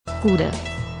Gude.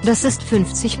 Das ist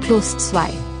 50 plus 2.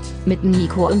 Mit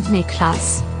Nico und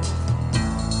Niklas.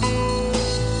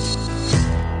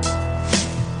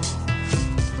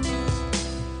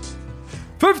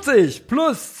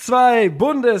 +2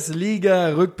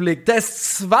 Bundesliga-Rückblick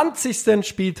des 20.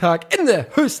 Spieltag in der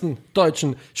höchsten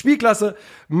deutschen Spielklasse.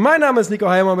 Mein Name ist Nico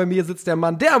Heimer, bei mir sitzt der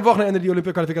Mann, der am Wochenende die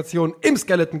Olympia-Qualifikation im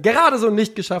Skeleton gerade so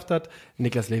nicht geschafft hat,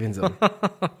 Niklas Levinson.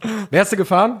 Wärst du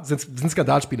gefahren? Sind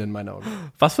Skandalspiele in meinen Augen.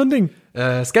 Was für ein Ding?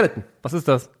 Skeleton. Was ist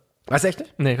das? Weißt du echt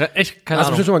nicht? Nee, echt keine Hast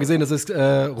du Ahnung. bestimmt schon mal gesehen, das ist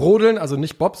Rodeln, also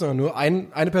nicht Bob, sondern nur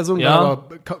eine Person, Ja. aber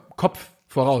Kopf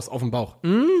voraus, auf dem Bauch.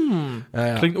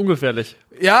 Ja. Klingt ungefährlich.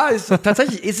 Ja,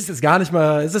 tatsächlich ist es gar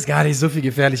nicht so viel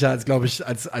gefährlicher als, glaube ich,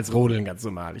 als Rodeln ganz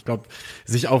normal. Ich glaube,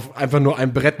 sich auf einfach nur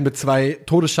ein Brett mit 2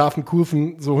 todesscharfen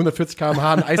Kurven, so 140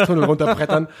 km/h einen Eistunnel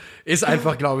runterbrettern, ist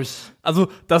einfach, glaube ich. Also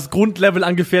das Grundlevel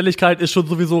an Gefährlichkeit ist schon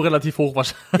sowieso relativ hoch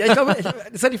wahrscheinlich. Ja, ich glaube,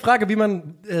 es ist halt die Frage, wie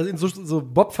man in so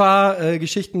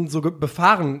Bobfahr-Geschichten so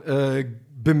befahren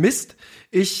bemisst.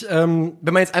 Wenn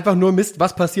man jetzt einfach nur misst,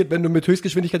 was passiert, wenn du mit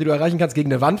Höchstgeschwindigkeit, die du erreichen kannst,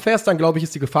 gegen eine Wand fährst, dann glaube ich,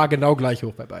 ist die Gefahr genau gleich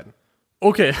hoch bei beiden.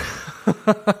 Okay.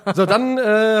 So, dann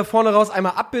vorne raus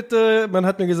einmal Abbitte. Man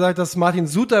hat mir gesagt, dass Martin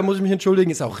Suter, muss ich mich entschuldigen,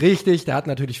 ist auch richtig. Der hat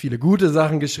natürlich viele gute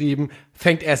Sachen geschrieben.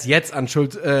 Fängt erst jetzt an,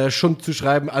 Schund zu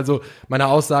schreiben. Also meine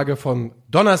Aussage vom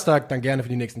Donnerstag dann gerne für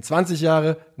die nächsten 20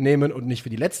 Jahre nehmen und nicht für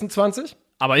die letzten 20.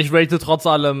 Aber ich rate trotz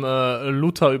allem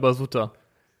Luther über Suter.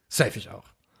 Safe ich auch.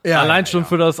 Ja, Allein schon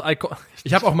für das Icon.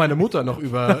 Ich habe auch meine Mutter noch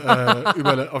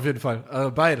über auf jeden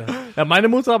Fall. Beide. Ja, meine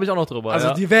Mutter habe ich auch noch drüber. Also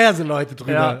ja. diverse Leute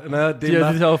drüber. Ja, Ne, die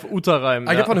sich auf Uta reimen.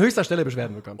 Ich habe von höchster Stelle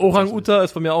Beschwerden bekommen. Orang-Uta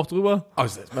ist von mir auch drüber.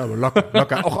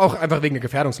 Locker. Auch einfach wegen der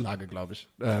Gefährdungslage, glaube ich.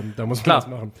 Da muss man das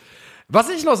machen. Was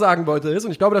ich noch sagen wollte ist,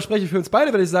 und ich glaube, da spreche ich für uns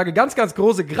beide, wenn ich sage, ganz, ganz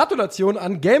große Gratulation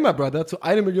an Gamer Brother zu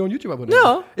 1 Million YouTube-Abonnenten.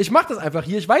 Ja. Ich mache das einfach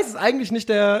hier. Ich weiß, es ist eigentlich nicht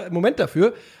der Moment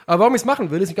dafür, aber warum ich es machen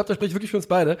will, ist, ich glaube, da spreche ich wirklich für uns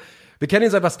beide. Wir kennen ihn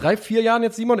seit 3-4 Jahren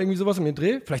jetzt, Simon, irgendwie sowas um den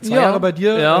Dreh. Vielleicht 2 Jahre bei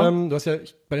dir. Ja. Du hast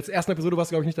bei der ersten Episode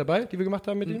warst du, glaube ich, nicht dabei, die wir gemacht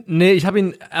haben mit ihm. Nee, ich habe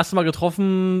ihn erst mal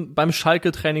getroffen beim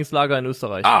Schalke-Trainingslager in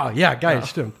Österreich. Ja, geil,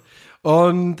 stimmt.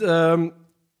 Und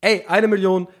 1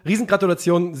 Million,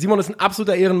 Riesengratulation. Simon ist ein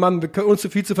absoluter Ehrenmann. Wir können uns zu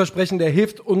viel zu versprechen. Der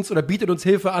hilft uns oder bietet uns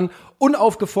Hilfe an,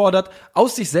 unaufgefordert,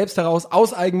 aus sich selbst heraus,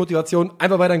 aus Eigenmotivation,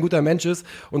 einfach weil er ein guter Mensch ist.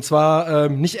 Und zwar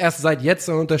nicht erst seit jetzt,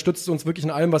 sondern unterstützt uns wirklich in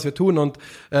allem, was wir tun. Und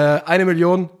 1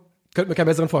 Million könnte mir keinen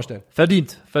besseren vorstellen.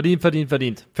 Verdient. Verdient.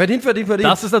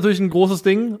 Das ist natürlich ein großes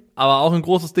Ding, aber auch ein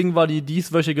großes Ding war die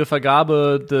dieswöchige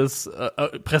Vergabe des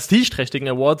prestigeträchtigen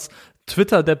Awards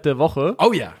Twitter-Depp der Woche.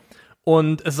 Oh ja.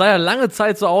 Und es sah ja lange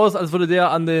Zeit so aus, als würde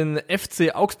der an den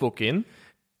FC Augsburg gehen.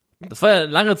 Das war ja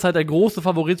lange Zeit der große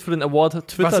Favorit für den Award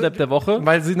Twitter-Depp der Woche.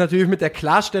 Weil sie natürlich mit der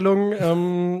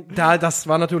Klarstellung, das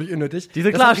war natürlich unnötig.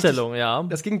 Diese Klarstellung, ja.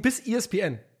 Das ging bis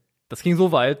ESPN. Das ging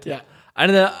so weit. Ja.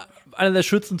 Einer der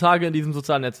schönsten Tage in diesem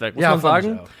sozialen Netzwerk, muss Ja, man fand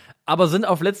sagen. ich auch. Aber sind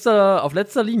auf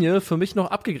letzter Linie für mich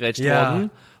noch abgegrätscht worden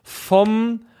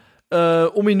vom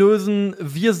ominösen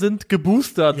Wir sind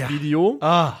geboostert Video.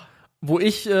 Wo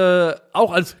ich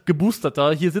auch als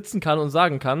Geboosterter hier sitzen kann und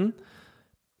sagen kann,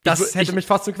 Das hätte mich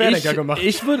fast zum Querdenker gemacht.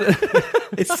 Ich würde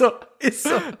Ist so.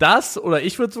 das, oder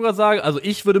ich würde sogar sagen, also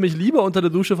ich würde mich lieber unter der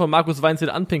Dusche von Markus Weinzel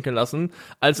anpinkeln lassen,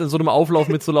 als in so einem Auflauf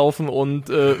mitzulaufen und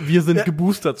wir sind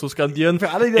geboostert zu skandieren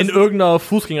Für alle, die das in irgendeiner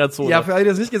Fußgängerzone. Ja, für alle, die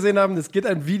das nicht gesehen haben, es geht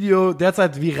ein Video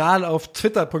derzeit viral auf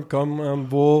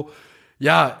twitter.com, wo,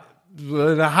 so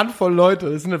eine Handvoll Leute,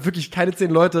 es sind wirklich keine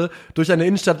 10 Leute, durch eine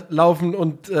Innenstadt laufen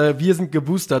und wir sind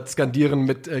geboostert skandieren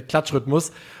mit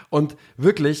Klatschrhythmus. Und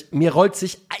wirklich, mir rollt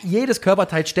sich, jedes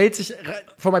Körperteil stellt sich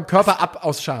von meinem Körper ab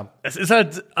aus Scham. Es ist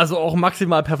halt also auch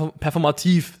maximal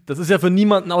performativ. Das ist ja für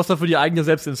niemanden außer für die eigene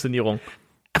Selbstinszenierung.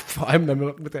 Vor allem dann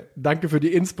mit der Danke für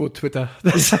die Inspo, Twitter.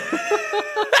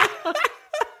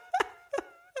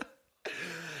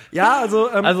 Ja,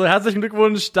 also herzlichen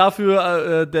Glückwunsch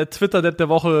dafür. Der Twitter-Depp der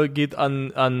Woche geht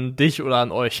an dich oder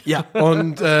an euch. ja,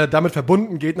 und damit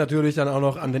verbunden geht natürlich dann auch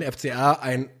noch an den FCA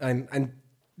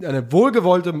eine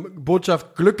wohlgewollte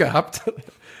Botschaft, Glück gehabt.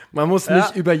 Man muss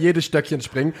nicht über jedes Stöckchen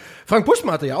springen. Frank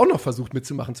Buschmann hatte ja auch noch versucht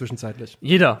mitzumachen zwischenzeitlich.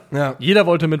 Jeder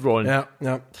wollte mitrollen.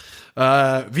 Ja.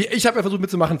 Ich habe ja versucht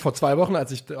mitzumachen vor 2 Wochen,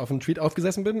 als ich auf einen Tweet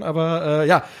aufgesessen bin.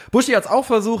 Aber Buschi hat es auch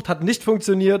versucht, hat nicht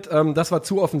funktioniert. Das war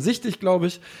zu offensichtlich, glaube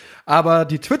ich. Aber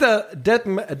die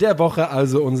Twitter-Deppen der Woche,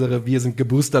 also unsere Wir sind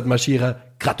geboostert Marschierer,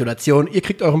 Gratulation, ihr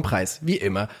kriegt euren Preis, wie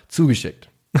immer, zugeschickt.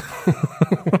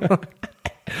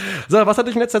 So, was hat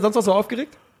dich in letzter Zeit sonst noch so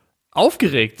aufgeregt?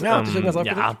 Aufgeregt? Ja, hat dich irgendwas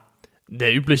aufgeregt? Ja,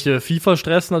 der übliche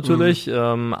FIFA-Stress natürlich,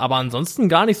 aber ansonsten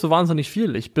gar nicht so wahnsinnig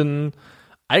viel. Ich bin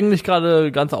Eigentlich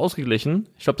gerade ganz ausgeglichen.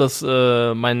 Ich glaube, dass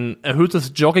mein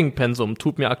erhöhtes Jogging-Pensum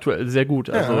tut mir aktuell sehr gut.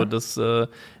 Also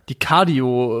die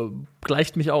Cardio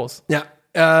gleicht mich aus.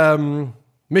 Ja,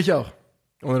 mich auch.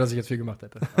 Ohne, dass ich jetzt viel gemacht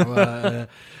hätte. Aber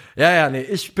nee,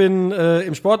 ich bin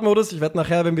im Sportmodus. Ich werde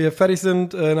nachher, wenn wir hier fertig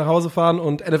sind, nach Hause fahren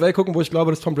und NFL gucken, wo ich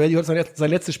glaube, dass Tom Brady heute sein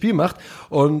letztes Spiel macht.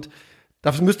 Und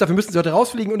dafür müssten sie heute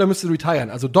rausfliegen und dann müssten sie retiren.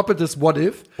 Also doppeltes What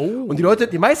If. Oh. Und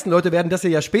die meisten Leute werden das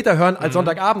ja später hören als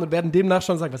Sonntagabend und werden demnach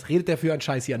schon sagen, was redet der für ein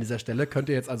Scheiß hier an dieser Stelle? Könnt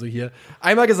ihr jetzt also hier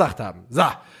einmal gesagt haben. So,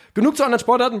 genug zu anderen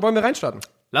Sportarten, wollen wir reinstarten?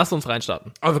 Lasst uns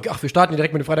reinstarten. Wir starten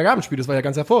direkt mit dem Freitagabendspiel, das war ja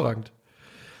ganz hervorragend.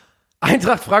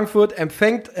 Eintracht Frankfurt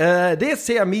empfängt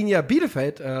DSC Arminia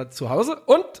Bielefeld zu Hause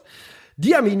und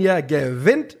die Arminia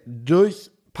gewinnt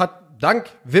dank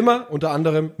Wimmer unter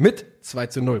anderem mit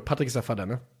 2-0. Patrick ist der Vater,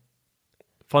 ne?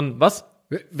 Von was?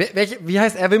 Wie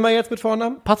heißt er Wimmer jetzt mit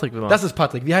Vornamen? Patrick Wimmer. Das ist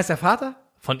Patrick. Wie heißt der Vater?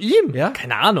 Von ihm? Ja?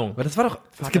 Keine Ahnung. Aber das war doch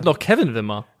Vater. Es gibt noch Kevin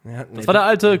Wimmer. Ja, das war der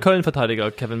alte Köln-Verteidiger,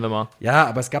 Kevin Wimmer. Ja,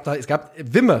 aber es gab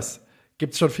Wimmers.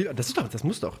 Gibt's schon viel. Das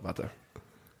muss doch, warte.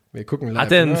 Wir gucken live.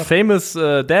 Hat der einen famous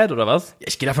Dad oder was?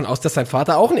 Ich gehe davon aus, dass sein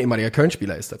Vater auch ein ehemaliger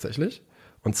Köln-Spieler ist tatsächlich.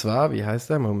 Und zwar, wie heißt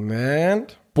der?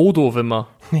 Moment. Bodo Wimmer.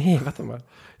 Nee, warte mal.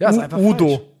 Ja, ist einfach Udo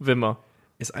falsch. Wimmer.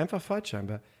 Ist einfach falsch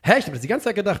scheinbar. Hä, ich habe das die ganze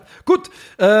Zeit gedacht. Gut,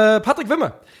 Patrick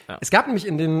Wimmer. Ja. Es gab nämlich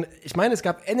es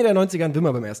gab Ende der 90er einen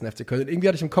Wimmer beim 1. FC Köln. Irgendwie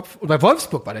hatte ich im Kopf, und bei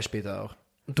Wolfsburg war der später auch.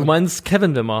 Du meinst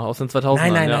Kevin Wimmer aus den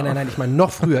 2000ern? Nein, ich meine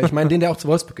noch früher. Ich meine den, der auch zu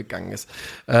Wolfsburg gegangen ist.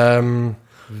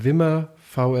 Wimmer,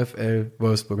 VfL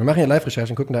Wolfsburg. Wir machen ja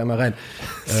Live-Recherchen, gucken da immer rein.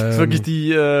 Das ist wirklich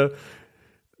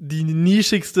die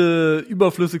nischigste,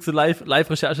 überflüssigste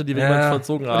Live-Recherche, die wir jemals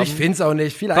vollzogen haben. Und ich find's auch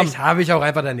nicht. Vielleicht habe ich auch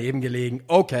einfach daneben gelegen.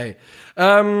 Okay.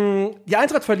 Die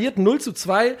Eintracht verliert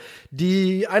 0-2.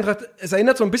 Die Eintracht, es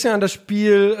erinnert so ein bisschen an das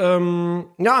Spiel,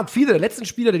 viele der letzten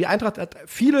Spiele. Die Eintracht hat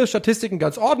viele Statistiken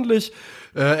ganz ordentlich.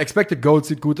 Expected Goals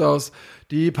sieht gut aus.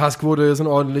 Die Passquote ist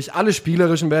ordentlich. Alle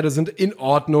spielerischen Werte sind in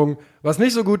Ordnung. Was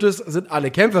nicht so gut ist, sind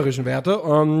alle kämpferischen Werte.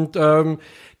 Und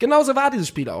genauso war dieses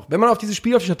Spiel auch. Wenn man auf dieses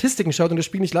Spiel, auf die Statistiken schaut und das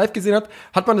Spiel nicht live gesehen hat,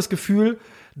 hat man das Gefühl,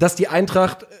 dass die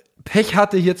Eintracht Pech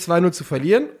hatte, hier 2-0 zu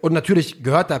verlieren. Und natürlich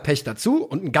gehört da Pech dazu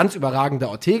und ein ganz überragender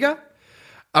Ortega.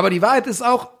 Aber die Wahrheit ist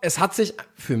auch, es hat sich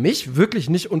für mich wirklich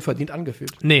nicht unverdient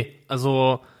angefühlt. Nee,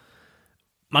 also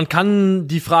man kann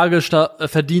die Frage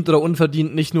verdient oder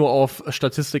unverdient nicht nur auf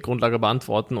Statistikgrundlage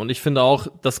beantworten. Und ich finde auch,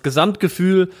 das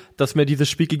Gesamtgefühl, das mir dieses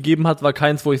Spiel gegeben hat, war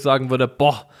keins, wo ich sagen würde,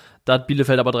 boah, da hat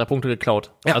Bielefeld aber 3 Punkte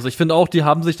geklaut. Ja. Also ich finde auch, die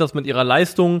haben sich das mit ihrer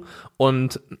Leistung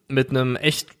und mit einem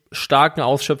echt starken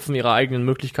Ausschöpfen ihrer eigenen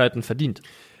Möglichkeiten verdient.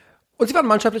 Und sie waren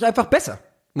mannschaftlich einfach besser.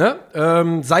 Ne?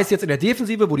 Sei es jetzt in der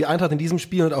Defensive, wo die Eintracht in diesem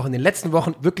Spiel und auch in den letzten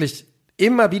Wochen wirklich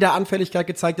immer wieder Anfälligkeit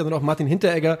gezeigt hat und auch Martin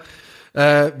Hinteregger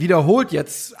wiederholt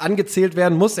jetzt angezählt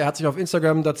werden muss. Er hat sich auf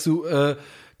Instagram dazu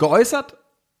geäußert,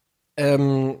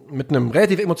 mit einem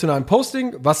relativ emotionalen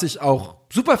Posting, was ich auch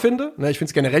super finde. Ich finde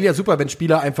es generell ja super, wenn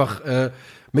Spieler einfach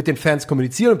mit den Fans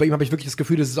kommunizieren. Und bei ihm habe ich wirklich das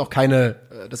Gefühl, dass er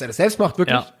das selbst macht,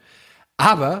 wirklich. Ja.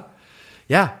 Aber,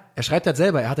 ja, er schreibt halt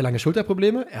selber, er hatte lange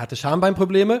Schulterprobleme, er hatte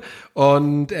Schambeinprobleme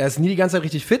und er ist nie die ganze Zeit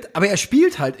richtig fit, aber er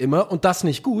spielt halt immer und das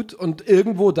nicht gut und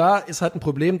irgendwo da ist halt ein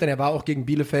Problem, denn er war auch gegen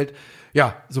Bielefeld,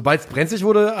 ja, sobald es brenzlig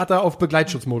wurde, hat er auf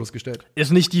Begleitschutzmodus gestellt.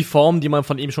 Ist nicht die Form, die man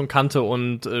von ihm schon kannte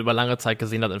und über lange Zeit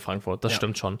gesehen hat in Frankfurt, das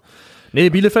stimmt schon. Nee,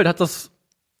 Bielefeld hat das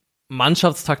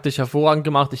mannschaftstaktisch hervorragend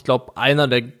gemacht. Ich glaube, einer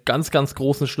der ganz, ganz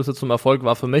großen Schlüsse zum Erfolg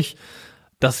war für mich,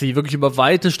 dass sie wirklich über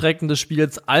weite Strecken des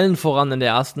Spiels, allen voran in der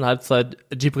ersten Halbzeit,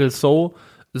 Djibril Sow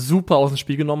super aus dem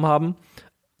Spiel genommen haben.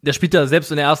 Der spielt ja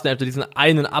selbst in der ersten Hälfte diesen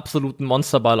einen absoluten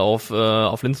Monsterball auf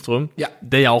Lindström,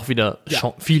 der ja auch wieder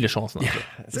viele Chancen hatte.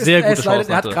 Sehr gute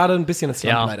Chancen hatte. Er hat gerade ein bisschen das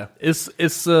Slump leider.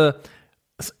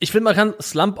 Ich finde, man kann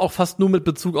Slump auch fast nur mit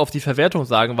Bezug auf die Verwertung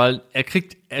sagen, weil er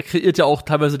kreiert ja auch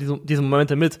teilweise diese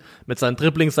Momente mit seinen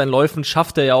Dribblings, seinen Läufen,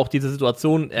 schafft er ja auch diese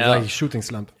Situation. Shooting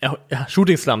Slump.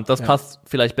 Shooting Slump, das passt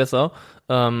vielleicht besser.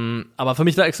 Aber für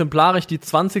mich da exemplarisch die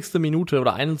 20. Minute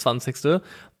oder 21.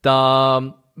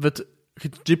 Da wird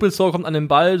Djibril Sow kommt an den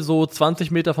Ball so 20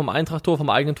 Meter vom Eintracht-Tor,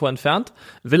 vom eigenen Tor entfernt,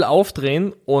 will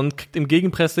aufdrehen und kriegt im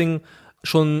Gegenpressing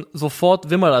schon sofort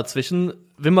Wimmer dazwischen.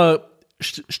 Wimmer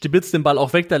stibitzt den Ball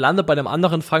auch weg, der landet bei dem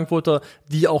anderen Frankfurter,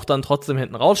 die auch dann trotzdem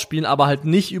hinten rausspielen, aber halt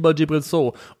nicht über Djibril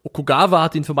Sow. Okugawa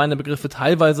hat ihn für meine Begriffe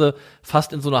teilweise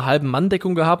fast in so einer halben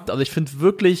Manndeckung gehabt. Also ich finde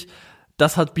wirklich,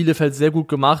 das hat Bielefeld sehr gut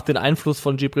gemacht, den Einfluss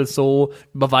von Djibril Sow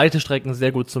über weite Strecken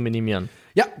sehr gut zu minimieren.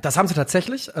 Ja, das haben sie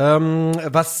tatsächlich.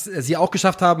 Was sie auch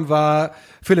geschafft haben, war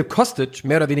Filip Kostic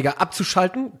mehr oder weniger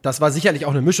abzuschalten. Das war sicherlich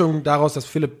auch eine Mischung daraus, dass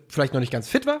Filip vielleicht noch nicht ganz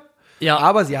fit war. Ja.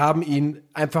 Aber sie haben ihn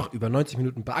einfach über 90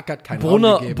 Minuten beackert, keinen Raum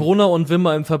gegeben. Brunner und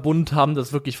Wimmer im Verbund haben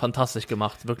das wirklich fantastisch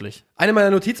gemacht, wirklich. Eine meiner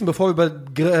Notizen, bevor wir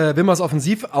über Wimmers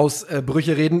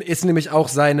Offensivausbrüche reden, ist nämlich auch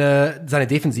seine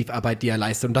Defensivarbeit, die er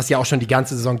leistet. Und das ja auch schon die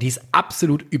ganze Saison. Die ist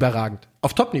absolut überragend.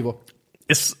 Auf Top-Niveau.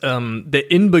 Ist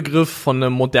der Inbegriff von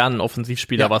einem modernen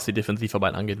Offensivspieler, was die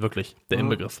Defensivarbeit angeht, wirklich. Der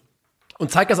Inbegriff. Und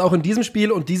zeigt das auch in diesem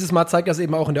Spiel und dieses Mal zeigt das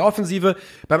eben auch in der Offensive.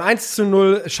 Beim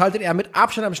 1:0 schaltet er mit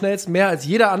Abstand am schnellsten, mehr als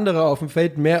jeder andere auf dem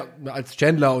Feld, mehr als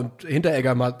Chandler und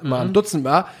Hinteregger mal ein Dutzend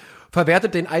war,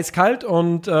 verwertet den eiskalt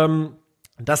und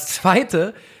das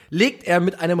zweite legt er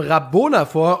mit einem Rabona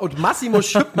vor und Massimo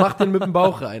Schöpf macht den mit dem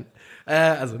Bauch rein.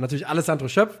 Also natürlich Alessandro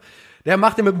Schöpf. Der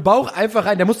macht den mit dem Bauch einfach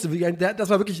rein. Das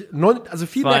war wirklich,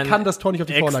 viel mehr kann das Tor nicht auf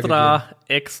die Vorlage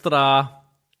geben.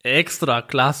 Extra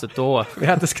klasse Tor.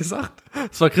 Wer hat das gesagt?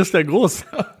 Das war Christian Groß.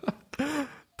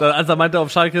 Als er meinte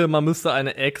auf Schalke, man müsste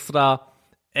eine extra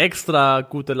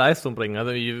gute Leistung bringen.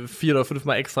 Also 4 oder 5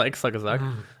 Mal extra gesagt.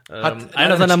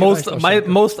 Einer seiner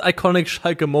most iconic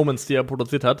Schalke-Moments, die er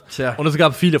produziert hat. Tja. Und es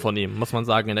gab viele von ihm, muss man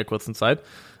sagen, in der kurzen Zeit.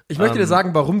 Ich möchte dir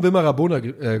sagen, warum Wimmer Rabona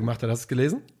gemacht hat. Hast du es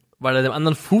gelesen? Weil er dem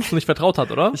anderen Fuß nicht vertraut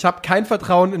hat, oder? Ich habe kein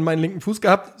Vertrauen in meinen linken Fuß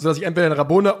gehabt, sodass ich entweder den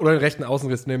Rabona oder den rechten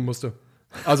Außenriss nehmen musste.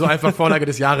 Also einfach Vorlage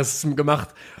des Jahres gemacht,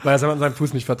 weil er seinem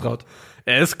Fuß nicht vertraut.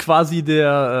 Er ist quasi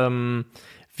der,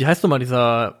 wie heißt nochmal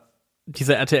dieser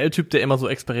RTL-Typ, der immer so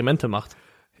Experimente macht.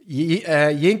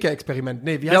 Jenke-Experiment.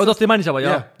 Nee, wie heißt das? Den meine ich aber,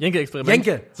 ja. Jenke-Experiment.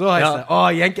 Jenke, so heißt er. Oh,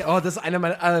 Jenke, das ist einer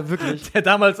meiner, wirklich. Der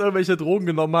damals irgendwelche Drogen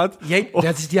genommen hat. Jenke, der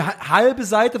hat sich die halbe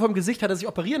Seite vom Gesicht hat er sich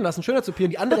operieren lassen, schöner zu operieren,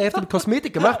 die andere Hälfte mit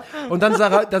Kosmetik gemacht und dann sah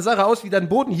er aus wie dein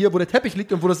Boden hier, wo der Teppich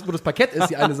liegt und wo das Parkett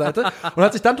ist, die eine Seite und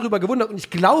hat sich dann drüber gewundert und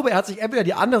ich glaube, er hat sich entweder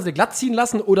die andere Seite glatt ziehen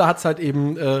lassen oder hat es halt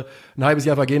eben ein halbes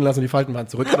Jahr vergehen lassen und die Falten waren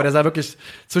zurück, aber der sah wirklich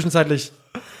zwischenzeitlich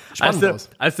spannend aus.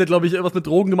 Als der, glaube ich, irgendwas mit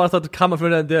Drogen gemacht hat, kam auf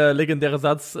einmal der legendäre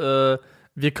Satz,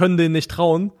 wir können denen nicht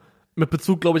trauen, mit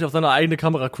Bezug, glaube ich, auf seine eigene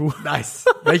Kameracrew. Nice.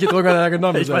 Welche Drogen hat er da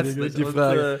genommen? Ich weiß nicht. Die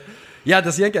Frage. Ja,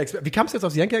 das Jenke-Experiment. Wie kamst du jetzt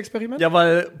aufs Jenke-Experiment? Ja,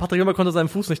 weil Patrick Wimmer konnte seinem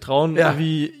Fuß nicht trauen,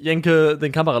 wie Jenke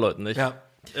den Kameraleuten nicht. Ja.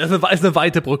 Ist eine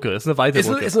weite Brücke. Ist eine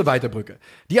weite Brücke.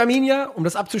 Die Arminia, um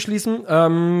das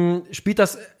abzuschließen,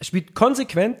 spielt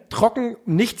konsequent, trocken,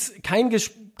 nichts,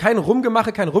 kein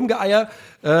Rumgemache, kein Rumgeeier,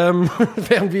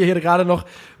 während wir hier gerade noch,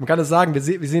 man kann es sagen, wir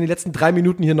sehen die letzten 3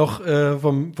 Minuten hier noch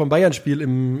vom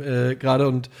Bayern-Spiel gerade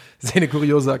und sehen eine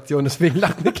kuriose Aktion, deswegen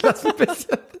lacht Niklas ein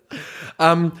bisschen.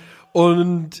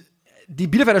 Und die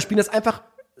Bielefelder spielen das einfach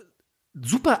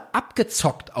super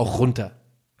abgezockt auch runter.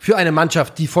 Für eine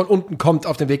Mannschaft, die von unten kommt,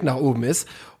 auf dem Weg nach oben ist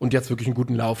und jetzt wirklich einen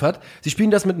guten Lauf hat. Sie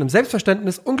spielen das mit einem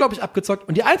Selbstverständnis, unglaublich abgezockt.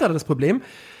 Und die Eintracht hat das Problem,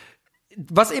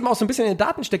 was eben auch so ein bisschen in den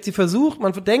Daten steckt. Sie versucht,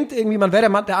 man denkt irgendwie, man wäre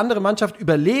der anderen Mannschaft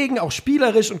überlegen, auch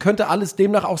spielerisch und könnte alles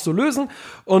demnach auch so lösen.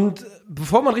 Und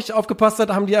bevor man richtig aufgepasst hat,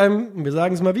 haben die einem, wir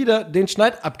sagen es mal wieder, den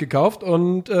Schneid abgekauft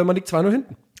und man liegt 2-0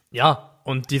 hinten. Ja.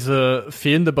 Und diese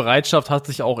fehlende Bereitschaft hat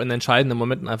sich auch in entscheidenden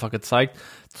Momenten einfach gezeigt.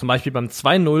 Zum Beispiel beim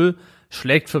 2-0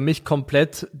 schlägt für mich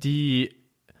komplett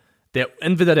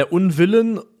entweder der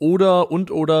Unwillen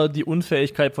oder die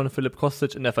Unfähigkeit von Philipp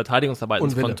Kostic in der Verteidigungsarbeit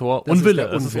ins Tor. Es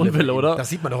ist Unwille, oder? Das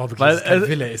sieht man doch auch wirklich, weil dass es kein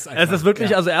Wille ist. Einfach. Es ist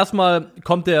wirklich, also erstmal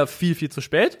kommt der viel, viel zu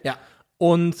spät. Ja.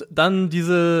 Und dann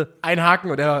diese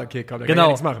Einhaken und okay, komm, da kann genau, ich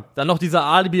nichts machen. Dann noch dieser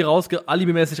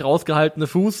alibimäßig rausgehaltene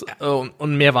Fuß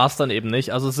und mehr war's dann eben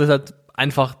nicht. Also es ist halt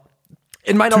einfach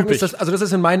in meinen Augen typisch. das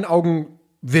ist in meinen Augen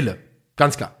Wille,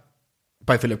 ganz klar,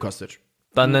 bei Philipp Kostic.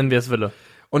 Dann nennen wir es Wille.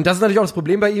 Und das ist natürlich auch das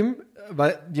Problem bei ihm,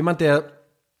 weil jemand, der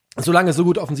so lange so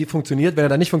gut offensiv funktioniert, wenn er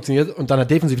dann nicht funktioniert und dann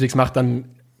halt defensiv nichts macht,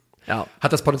 dann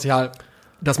hat das Potenzial,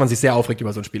 dass man sich sehr aufregt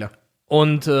über so einen Spieler.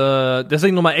 Und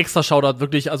deswegen nochmal extra Shoutout,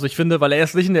 wirklich, also ich finde, weil er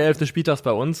ist nicht in der 11. Spieltags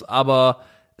bei uns, aber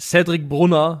Cedric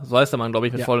Brunner, so heißt der Mann, glaube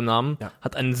ich, mit vollem Namen,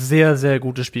 hat ein sehr, sehr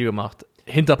gutes Spiel gemacht.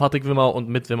 Hinter Patrick Wimmer und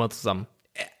mit Wimmer zusammen.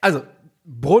 Also,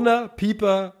 Brunner,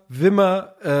 Pieper,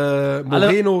 Wimmer,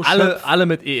 Moreno, alle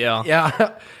mit ER. Ja,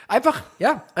 einfach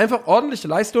ordentliche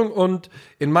Leistung und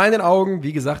in meinen Augen,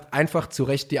 wie gesagt, einfach zu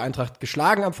Recht die Eintracht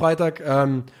geschlagen am Freitag.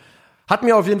 Hat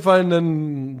mir auf jeden Fall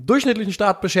einen durchschnittlichen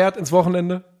Start beschert ins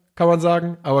Wochenende, kann man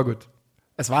sagen, aber gut.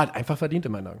 Es war halt einfach verdient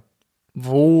in meinen Augen.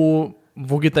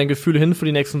 Wo geht dein Gefühl hin für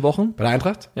die nächsten Wochen? Bei der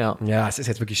Eintracht? Ja. Ja, es ist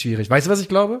jetzt wirklich schwierig. Weißt du, was ich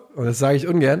glaube? Und das sage ich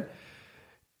ungern.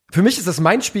 Für mich ist das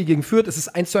mein Spiel gegen Fürth. Es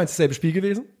ist 1:1 dasselbe Spiel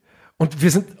gewesen. Und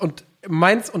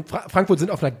Mainz und Frankfurt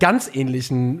sind auf einer ganz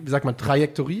ähnlichen, wie sagt man,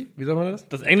 Trajektorie? Wie sagt man das?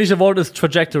 Das englische Wort ist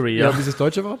Trajectory, ja. Ja, wie ist das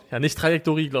deutsche Wort? Ja, nicht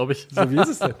Trajektorie, glaube ich. So, wie ist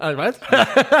es denn? Ich weiß.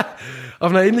 Auf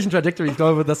einer ähnlichen Trajectory. Ich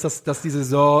glaube, dass die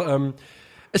Saison,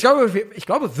 ich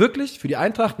glaube wirklich für die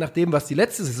Eintracht, nach dem, was die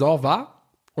letzte Saison war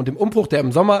und dem Umbruch, der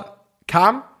im Sommer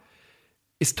kam,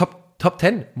 ist Top Top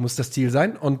 10 muss das Ziel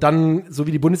sein. Und dann, so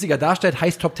wie die Bundesliga darstellt,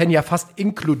 heißt Top 10 ja fast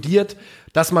inkludiert,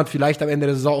 dass man vielleicht am Ende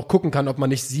der Saison auch gucken kann, ob man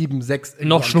nicht 7, 6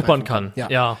 noch schnuppern kann.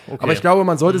 Ja, okay. Aber ich glaube,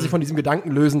 man sollte sich von diesem Gedanken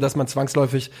lösen, dass man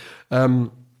zwangsläufig um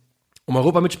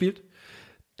Europa mitspielt.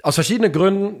 Aus verschiedenen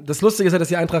Gründen. Das Lustige ist ja, dass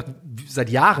die Eintracht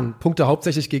seit Jahren Punkte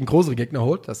hauptsächlich gegen größere Gegner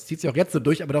holt. Das zieht sich auch jetzt so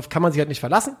durch, aber darauf kann man sich halt nicht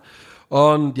verlassen.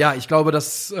 Und ja, ich glaube,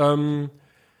 dass weißt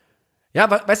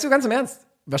du, ganz im Ernst,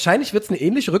 wahrscheinlich wird es eine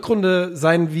ähnliche Rückrunde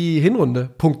sein wie Hinrunde,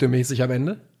 punktemäßig am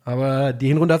Ende. Aber die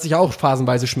Hinrunde hat sich auch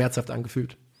phasenweise schmerzhaft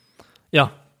angefühlt.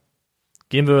 Ja.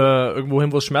 Gehen wir irgendwo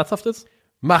hin, wo es schmerzhaft ist?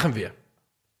 Machen wir.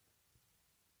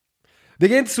 Wir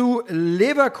gehen zu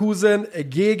Leverkusen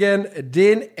gegen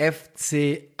den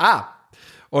FCA.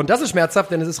 Und das ist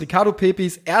schmerzhaft, denn es ist Ricardo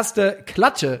Pepis erste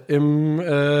Klatsche im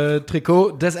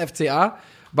Trikot des FCA.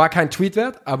 War kein Tweet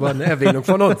wert, aber eine Erwähnung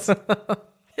von uns. Ja,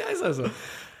 ist also.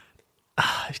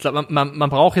 Ich glaube, man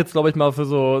braucht jetzt, glaube ich, mal für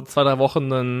so 2-3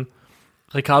 Wochen einen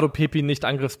Ricardo Pepi nicht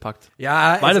Angriffspakt.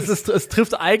 Ja, weil es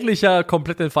trifft eigentlich ja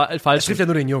komplett den Falschen. Es trifft ja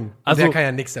nur den Jungen. Also, der kann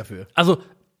ja nichts dafür. Also,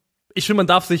 ich finde, man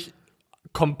darf sich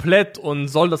komplett und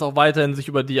soll das auch weiterhin sich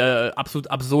über die absolut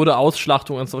absurde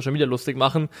Ausschlachtung in Social Media lustig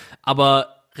machen.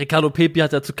 Aber Ricardo Pepi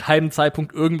hat ja zu keinem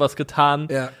Zeitpunkt irgendwas getan,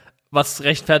 was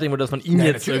rechtfertigen würde, dass man ihn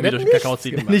jetzt irgendwie durch den Kakao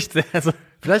zieht. Nicht sehr. Also,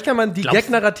 vielleicht kann man die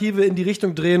Gag-Narrative in die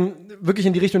Richtung drehen, wirklich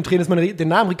in die Richtung drehen, dass man den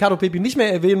Namen Ricardo Pepi nicht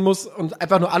mehr erwähnen muss und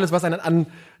einfach nur alles, was einen an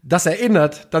das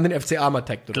erinnert, dann den FCA mal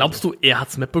taggt. Glaubst du, er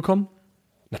hat's mitbekommen?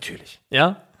 Natürlich.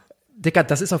 Ja? Dicker,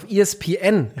 das ist auf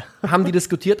ESPN. Haben die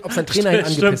diskutiert, ob sein Trainer ihn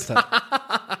angepisst hat.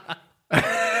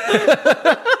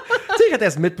 Natürlich hat er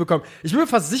es mitbekommen. Ich bin mir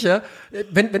fast sicher,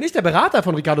 wenn ich der Berater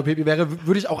von Ricardo Pepi wäre,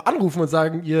 würde ich auch anrufen und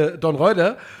sagen, ihr Don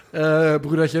Reuter,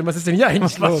 Brüderchen, was ist denn hier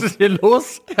eigentlich los? Was ist hier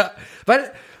los? Ja,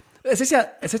 weil es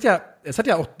hat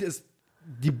ja auch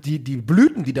die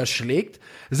Blüten, die das schlägt,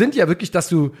 sind ja wirklich, dass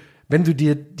du, wenn du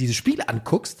dir dieses Spiel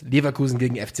anguckst, Leverkusen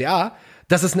gegen FCA,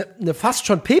 dass es eine fast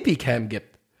schon Pepi-Cam gibt.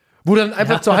 Wo dann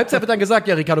einfach zur Halbzeit wird dann gesagt,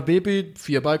 ja, Ricardo Pepi,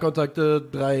 4 Ballkontakte,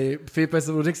 3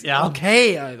 Fehlpässe, wo du denkst,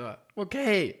 okay, Alter,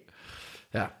 okay.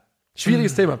 Ja,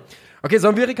 schwieriges Thema. Okay,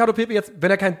 sollen wir Ricardo Pepi jetzt, wenn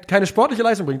er keine sportliche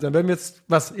Leistung bringt, dann werden wir jetzt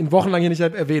ihn wochenlang hier nicht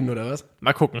erwähnen, oder was?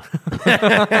 Mal gucken.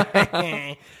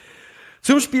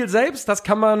 Zum Spiel selbst, das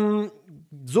kann man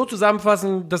so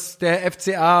zusammenfassen, dass der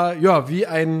FCA, ja, wie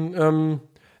ein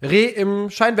Reh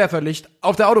im Scheinwerferlicht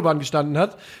auf der Autobahn gestanden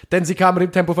hat, denn sie kamen mit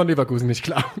dem Tempo von Leverkusen nicht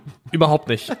klar. Überhaupt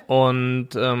nicht. Und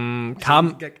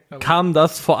kam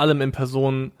das vor allem in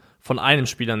Person von einem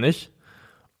Spieler nicht.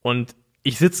 Und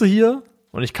ich sitze hier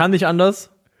und ich kann nicht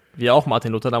anders, wie auch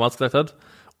Martin Luther damals gesagt hat,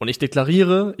 und ich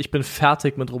deklariere, ich bin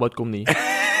fertig mit Robert Gumny.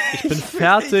 Ich bin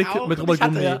fertig mit Robert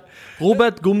Gumny.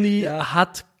 Robert Gumny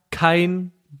hat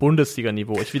kein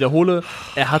Bundesliga-Niveau. Ich wiederhole,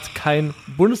 er hat kein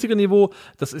Bundesliga-Niveau.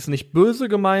 Das ist nicht böse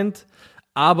gemeint,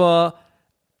 aber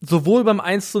sowohl beim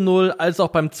 1:0 als auch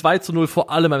beim 2:0, vor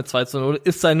allem beim 2:0,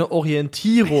 ist seine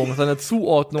Orientierung, seine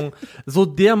Zuordnung so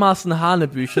dermaßen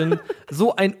Hanebüchen,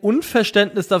 so ein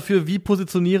Unverständnis dafür, wie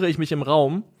positioniere ich mich im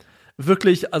Raum.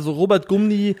 Wirklich, also Robert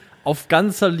Gumny auf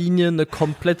ganzer Linie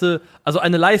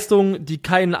eine Leistung, die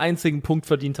keinen einzigen Punkt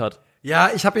verdient hat.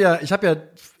 Ja, ich habe ja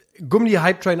Gumny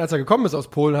Hype Train, als er gekommen ist aus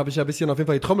Polen, habe ich ja ein bisschen auf jeden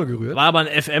Fall die Trommel gerührt. War aber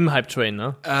ein FM Hype Train,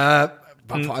 ne? War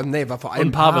vor allem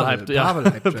und Pavel Hype Train.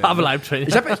 Pavel Hype Train.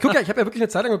 Ich habe ja wirklich eine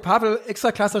Zeit lang mit Pavel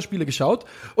Extraklasser-Spiele geschaut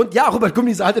und ja, Robert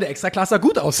Gumny sah der Extraklasser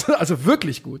gut aus, also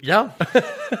wirklich gut. Ja.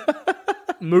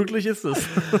 Möglich ist es.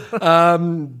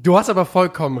 Du hast aber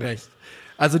vollkommen recht.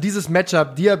 Also dieses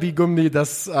Matchup, Diaby Gumny, da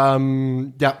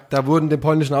wurden dem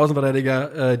polnischen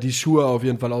Außenverteidiger die Schuhe auf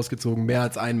jeden Fall ausgezogen, mehr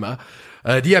als einmal.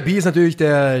 Diaby ist natürlich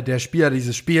der Spieler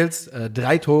dieses Spiels,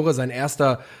 3 Tore, sein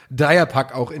erster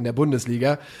Dreierpack auch in der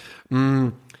Bundesliga.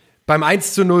 Beim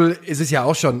 1:0 ist es ja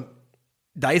auch schon,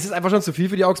 da ist es einfach schon zu viel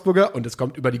für die Augsburger und es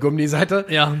kommt über die Gumny-Seite.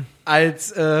 Ja.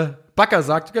 Als Bakker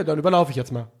sagt, okay, dann überlaufe ich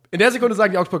jetzt mal. In der Sekunde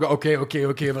sagen die Augsburger, okay,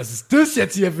 was ist das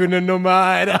jetzt hier für eine Nummer,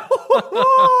 Alter?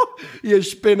 Ihr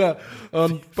Spinner.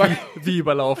 Wie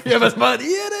überlaufen. Ja, was macht ihr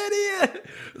denn hier?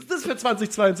 Was ist das für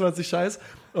 2022 Scheiß?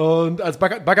 Und als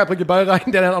Bakker bringt den Ball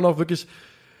rein, der dann auch noch wirklich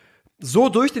so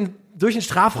durch den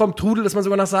Strafraum trudelt, dass man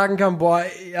sogar noch sagen kann, boah,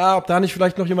 ja, ob da nicht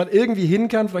vielleicht noch jemand irgendwie hin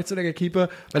kann, vielleicht so der Keeper,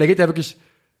 weil der geht ja wirklich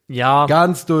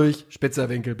ganz durch, spitzer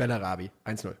Winkel, Bellarabi,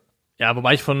 1:0. Ja,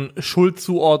 wobei ich von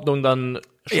Schuldzuordnung dann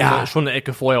schon eine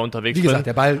Ecke vorher unterwegs bin. Wie gesagt,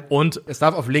 der Ball, und es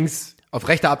darf auf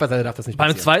rechter Abwehrseite darf das nicht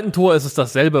passieren. Beim zweiten Tor ist es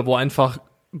dasselbe, wo einfach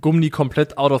Gumny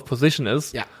komplett out of position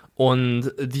ist. Ja.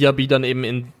 Und Diaby dann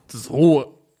eben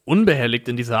so unbehelligt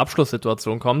in diese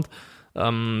Abschlusssituation kommt.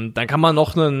 Dann kann man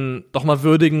noch mal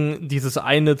würdigen, dieses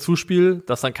eine Zuspiel,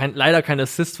 das dann leider kein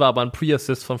Assist war, aber ein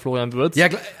Pre-Assist von Florian Wirtz. Ja,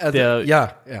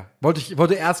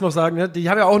 wollte erst noch sagen, ne? Die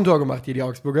haben ja auch ein Tor gemacht hier, die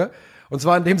Augsburger. Und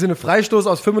zwar indem sie einen Freistoß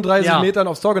aus 35 Metern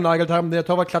aufs Tor genagelt haben, der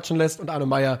Torwart klatschen lässt und Arne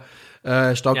Meyer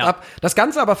staubt ab. Das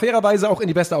Ganze aber fairerweise auch in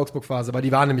die beste Augsburg-Phase, weil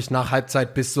die waren nämlich nach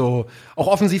Halbzeit bis so auch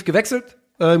offensiv gewechselt,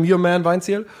 Mio-Man,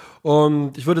 Weinziel.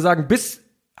 Und ich würde sagen,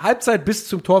 Halbzeit bis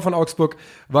zum Tor von Augsburg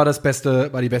war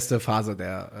die beste Phase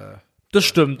der Das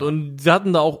stimmt. Und sie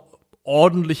hatten da auch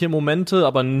ordentliche Momente,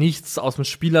 aber nichts aus dem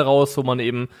Spiel heraus, wo man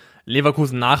eben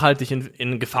Leverkusen nachhaltig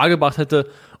in Gefahr gebracht hätte.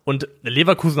 Und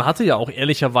Leverkusen hatte ja auch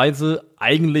ehrlicherweise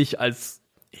eigentlich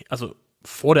also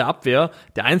vor der Abwehr,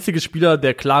 der einzige Spieler,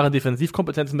 der klare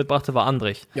Defensivkompetenzen mitbrachte, war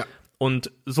Andrich. Ja.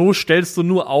 Und so stellst du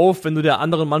nur auf, wenn du der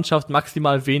anderen Mannschaft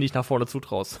maximal wenig nach vorne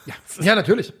zutraust. Ja,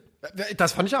 natürlich.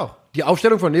 Das fand ich auch. Die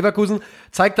Aufstellung von Leverkusen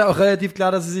zeigt da auch relativ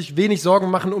klar, dass sie sich wenig Sorgen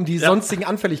machen um die sonstigen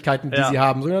Anfälligkeiten, die sie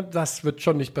haben. Das wird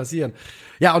schon nicht passieren.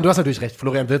 Ja, und du hast natürlich recht.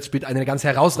 Florian Wirtz spielt einen ganz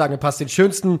herausragenden Pass, den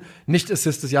schönsten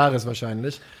Nicht-Assist des Jahres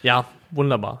wahrscheinlich. Ja,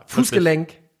 wunderbar.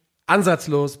 Fußgelenk,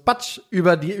 ansatzlos, Batsch,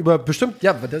 über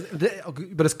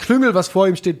das Klüngel, was vor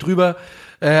ihm steht, drüber.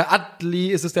 Adli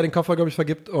ist es, der den Kopfball, glaube ich,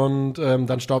 vergibt. Und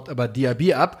dann staubt aber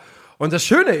Diaby ab. Und das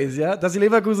Schöne ist ja, dass die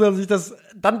Leverkusener sich das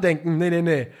dann denken,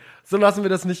 nee. So lassen wir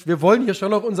das nicht. Wir wollen hier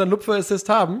schon noch unseren Lupfer-Assist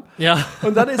haben. Ja.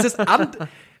 Und dann ist es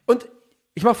und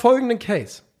ich mache folgenden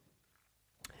Case.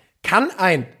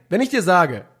 Wenn ich dir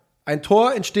sage, ein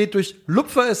Tor entsteht durch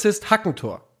Lupfer-Assist,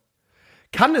 Hackentor,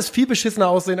 kann es viel beschissener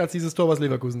aussehen als dieses Tor, was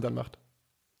Leverkusen dann macht?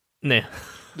 Nee.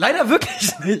 Leider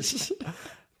wirklich nicht.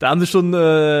 Da haben sie schon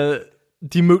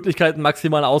die Möglichkeiten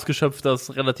maximal ausgeschöpft,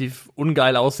 das relativ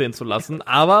ungeil aussehen zu lassen.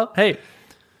 Aber hey,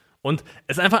 und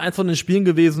es ist einfach eins von den Spielen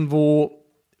gewesen, wo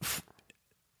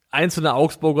einzelne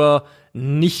Augsburger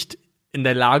nicht in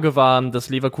der Lage waren, das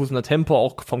Leverkusener Tempo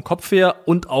auch vom Kopf her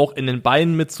und auch in den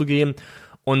Beinen mitzugehen.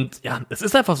 Und ja, es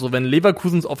ist einfach so, wenn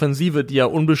Leverkusens Offensive, die ja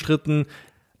unbestritten,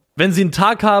 wenn sie einen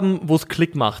Tag haben, wo es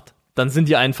Klick macht, dann sind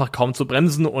die einfach kaum zu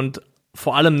bremsen und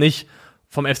vor allem nicht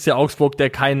vom FC Augsburg,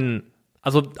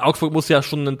 also Augsburg muss ja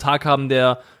schon einen Tag haben,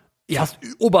 der fast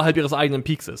oberhalb ihres eigenen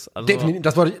Peaks ist. Also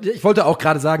definitiv, ich wollte auch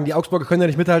gerade sagen, die Augsburger können ja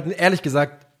nicht mithalten. Ehrlich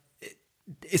gesagt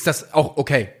ist das auch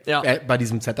okay bei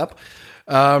diesem Setup.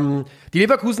 Die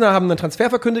Leverkusener haben einen Transfer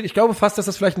verkündet. Ich glaube fast, dass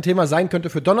das vielleicht ein Thema sein könnte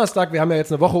für Donnerstag. Wir haben ja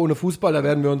jetzt eine Woche ohne Fußball, da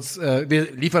werden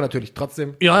wir liefern natürlich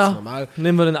trotzdem. Ja, ist normal.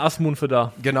 Nehmen wir den Asmun für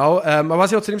da. Genau, aber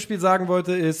was ich auch zu dem Spiel sagen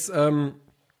wollte, ist,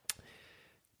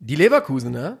 die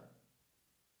Leverkusener,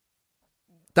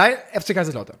 dein FC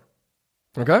Kaiserslautern,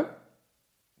 okay?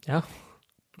 Ja.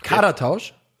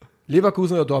 Kadertausch,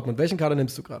 Leverkusen oder Dortmund, welchen Kader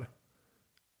nimmst du gerade?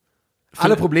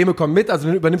 Alle Probleme kommen mit, also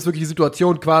du übernimmst wirklich die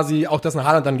Situation quasi, auch dass ein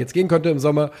Haaland dann jetzt gehen könnte im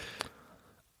Sommer.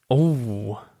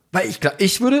 Oh. Weil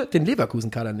ich würde den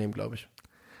Leverkusen-Kader nehmen, glaube ich.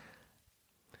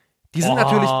 Die sind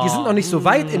noch nicht so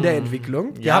weit in der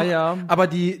Entwicklung. Aber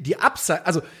die Upside,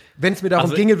 also wenn es mir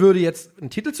darum ginge, würde jetzt einen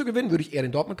Titel zu gewinnen, würde ich eher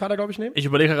den Dortmund-Kader, glaube ich, nehmen. Ich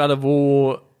überlege gerade,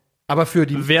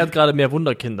 wer hat gerade mehr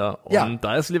Wunderkinder? Und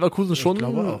da ist Leverkusen schon. Ich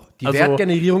glaube auch. Die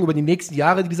Wertgenerierung über die nächsten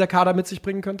Jahre, die dieser Kader mit sich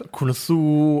bringen könnte.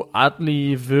 Kunusu,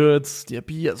 Adli, Wirtz,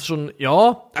 Diaby, das ist schon,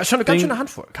 das ist schon eine ganz schöne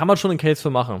Handvoll. Kann man schon einen Case für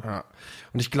machen. Ja.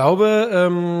 Und ich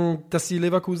glaube, dass die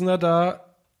Leverkusener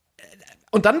da,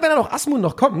 und dann, wenn da noch Asmun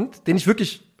noch kommt, den ich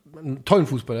wirklich einen tollen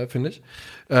Fußballer finde ich,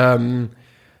 dann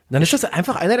ist das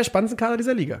einfach einer der spannendsten Kader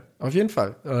dieser Liga. Auf jeden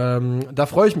Fall. Da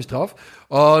freue ich mich drauf.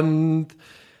 Und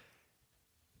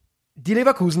die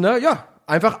Leverkusener,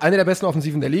 einfach eine der besten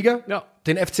Offensiven der Liga. Ja.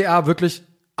 Den FCA wirklich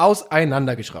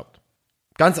auseinandergeschraubt.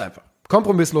 Ganz einfach.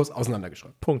 Kompromisslos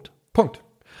auseinandergeschraubt. Punkt.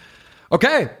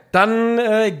 Okay, dann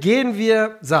gehen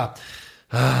wir.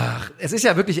 Es ist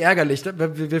ja wirklich ärgerlich.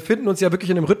 Wir finden uns ja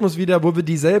wirklich in einem Rhythmus wieder, wo wir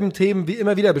dieselben Themen wie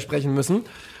immer wieder besprechen müssen.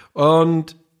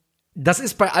 Und das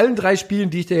ist bei allen 3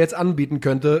 Spielen, die ich dir jetzt anbieten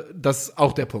könnte, das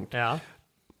auch der Punkt. Ja.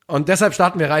 Und deshalb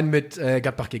starten wir rein mit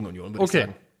Gladbach gegen Union, würde ich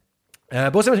sagen.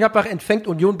 Borussia Mönchengladbach empfängt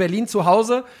Union Berlin zu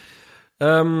Hause.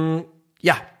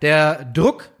 Der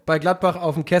Druck bei Gladbach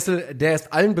auf dem Kessel, der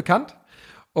ist allen bekannt.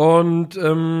 Und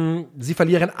sie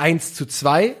verlieren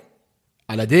 1:2.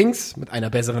 Allerdings mit einer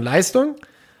besseren Leistung.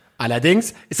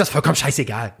 Allerdings ist das vollkommen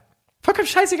scheißegal.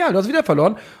 Du hast wieder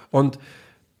verloren. Und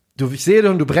ich sehe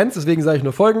und du brennst, deswegen sage ich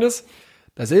nur Folgendes.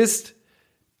 Das ist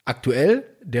aktuell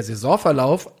der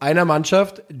Saisonverlauf einer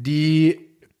Mannschaft,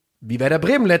 die, wie Werder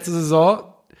Bremen letzte Saison,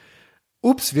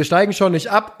 wir steigen schon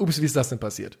nicht ab, wie ist das denn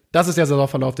passiert? Das ist der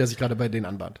Saisonverlauf, der sich gerade bei denen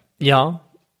anbahnt. Ja,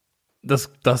 das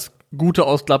Gute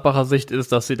aus Gladbacher Sicht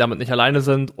ist, dass sie damit nicht alleine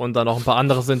sind und dann noch ein paar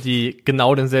andere sind, die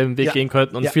genau denselben Weg gehen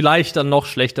könnten und vielleicht dann noch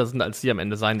schlechter sind, als sie am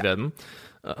Ende sein werden.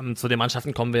 Zu den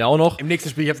Mannschaften kommen wir ja auch noch. Im nächsten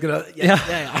Spiel, ich hab's gedacht, Ja.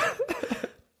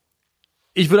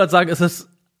 Ich würde halt sagen, es ist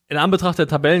in Anbetracht der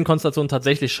Tabellenkonstellation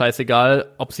tatsächlich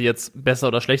scheißegal, ob sie jetzt besser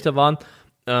oder schlechter waren.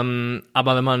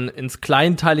 Aber wenn man ins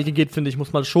Kleinteilige geht, finde ich,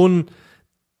 muss man schon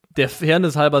der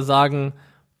Fairness halber sagen,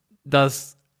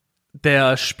 dass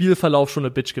der Spielverlauf schon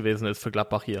eine Bitch gewesen ist für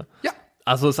Gladbach hier. Ja.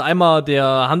 Also ist einmal der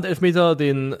Handelfmeter,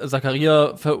 den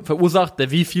Zakaria verursacht, der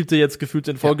wievielte jetzt gefühlt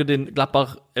in Folge den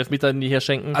Gladbach Elfmeter, die hier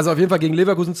schenken. Also auf jeden Fall gegen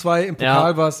Leverkusen 2, im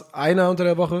Pokal war es einer unter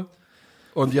der Woche.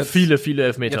 Und jetzt viele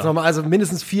Elfmeter. Jetzt nochmal, also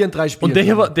mindestens 4 in 3 Spielen. Und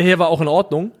der hier war auch in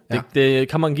Ordnung. Ja. Der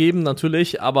kann man geben,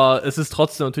 natürlich, aber es ist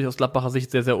trotzdem natürlich aus Gladbacher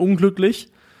Sicht sehr, sehr unglücklich.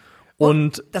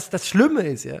 Und das Schlimme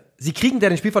ist ja, sie kriegen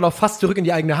den Spielverlauf fast zurück in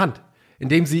die eigene Hand.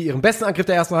 Indem sie ihren besten Angriff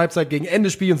der ersten Halbzeit gegen Ende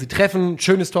spielen und sie treffen,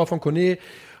 schönes Tor von Kone.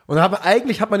 Und dann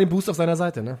hat man den Boost auf seiner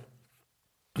Seite, ne?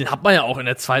 Den hat man ja auch in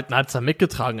der zweiten Halbzeit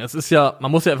mitgetragen. Es ist ja,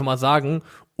 man muss ja einfach mal sagen,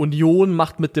 Union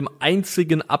macht mit dem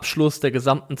einzigen Abschluss der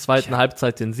gesamten zweiten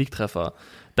Halbzeit den Siegtreffer.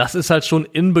 Das ist halt schon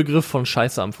Inbegriff von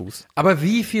Scheiße am Fuß. Aber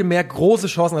wie viel mehr große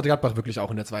Chancen hatte Gladbach wirklich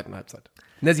auch in der zweiten Halbzeit?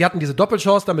 Ne, sie hatten diese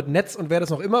Doppelchance da mit Netz und wer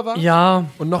das noch immer war. Ja.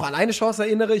 Und noch an eine Chance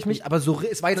erinnere ich mich, aber so,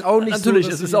 es war jetzt auch nicht natürlich,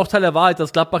 so. es ist auch Teil der Wahrheit,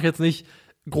 dass Gladbach jetzt nicht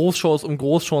Großchance um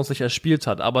Großchance sich erspielt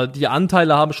hat. Aber die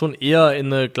Anteile haben schon eher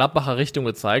in eine Gladbacher Richtung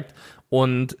gezeigt.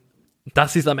 Und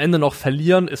dass sie es am Ende noch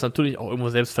verlieren, ist natürlich auch irgendwo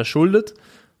selbst verschuldet,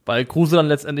 weil Kruse dann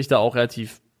letztendlich da auch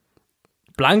relativ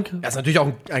blank. Das ist natürlich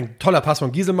auch ein toller Pass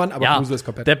von Giesemann, aber Ja, Kruse ist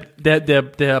komplett.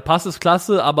 der Pass ist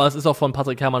klasse, aber es ist auch von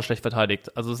Patrick Herrmann schlecht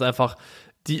verteidigt. Also es ist einfach,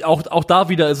 auch da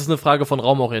wieder ist es eine Frage von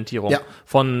Raumorientierung. Ja.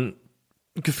 Von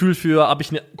Gefühl für,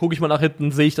 gucke ich mal nach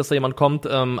hinten, sehe ich, dass da jemand kommt,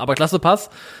 aber klasse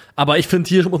Pass. Aber ich finde,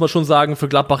 hier muss man schon sagen, für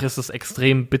Gladbach ist es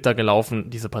extrem bitter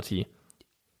gelaufen, diese Partie.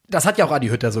 Das hat ja auch Adi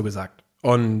Hütter so gesagt.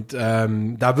 Und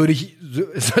da würde ich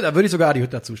sogar Adi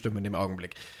Hütter zustimmen in dem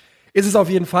Augenblick. Ist es auf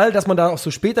jeden Fall, dass man da auch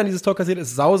so später in dieses Tor kassiert,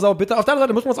 ist sau bitter. Auf der anderen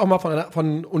Seite muss man es auch mal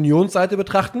von Unionsseite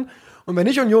betrachten. Und wenn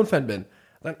ich Union-Fan bin,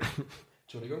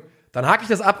 dann hake ich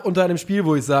das ab unter einem Spiel,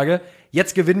 wo ich sage,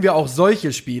 jetzt gewinnen wir auch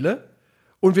solche Spiele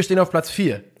und wir stehen auf Platz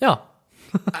 4. Ja.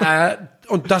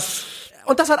 Und das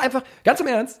hat einfach, ganz im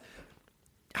Ernst,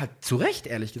 halt zu Recht,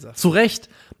 ehrlich gesagt. Zu Recht.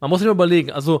 Man muss sich mal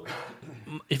überlegen. Also,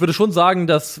 ich würde schon sagen,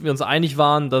 dass wir uns einig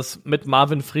waren, dass mit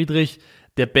Marvin Friedrich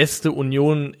der beste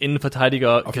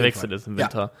Union-Innenverteidiger gewechselt ist im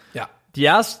Winter. Ja. Die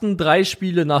ersten 3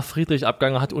 Spiele nach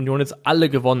Friedrich-Abgang hat Union jetzt alle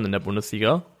gewonnen in der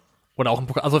Bundesliga. Oder auch im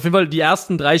Pokal. Also auf jeden Fall die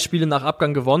ersten 3 Spiele nach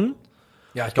Abgang gewonnen.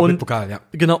 Ja, ich glaube mit Pokal, ja.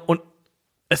 Genau. Und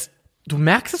du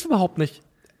merkst es überhaupt nicht.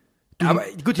 Aber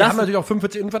gut, die haben natürlich auch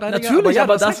 45 Innenverteidiger. Natürlich,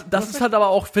 aber das ist halt aber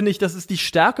auch, finde ich, das ist die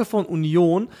Stärke von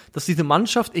Union, dass diese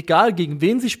Mannschaft, egal gegen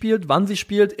wen sie spielt, wann sie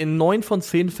spielt, in 9 von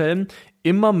 10 Fällen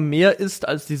immer mehr ist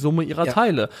als die Summe ihrer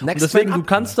Teile. Und deswegen, du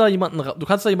kannst da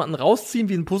jemanden rausziehen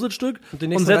wie ein Puzzlestück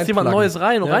und setzt jemand Neues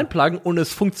rein und reinpluggen und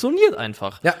es funktioniert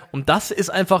einfach. Ja. Und das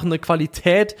ist einfach eine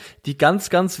Qualität, die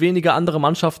ganz, ganz wenige andere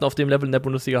Mannschaften auf dem Level in der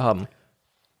Bundesliga haben.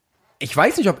 Ich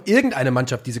weiß nicht, ob irgendeine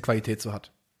Mannschaft diese Qualität so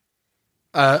hat.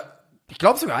 Ich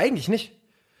glaube sogar eigentlich nicht.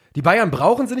 Die Bayern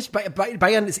brauchen sie nicht.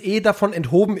 Bayern ist davon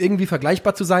enthoben, irgendwie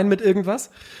vergleichbar zu sein mit irgendwas.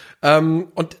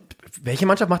 Und welche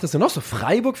Mannschaft macht das denn noch? So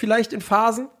Freiburg vielleicht in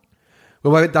Phasen?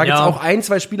 Wobei, da gibt's auch 1,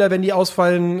 2 Spieler, wenn die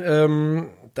ausfallen,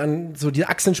 dann so die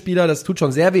Achsenspieler, das tut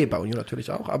schon sehr weh. Bei Union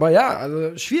natürlich auch. Aber ja,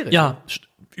 also schwierig. Ja,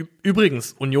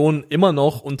 übrigens, Union immer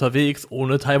noch unterwegs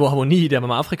ohne Taiwo Harmonie, der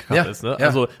beim Afrika-Cup ist. Ne? Ja.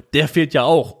 Also der fehlt ja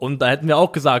auch. Und da hätten wir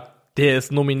auch gesagt, der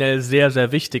ist nominell sehr,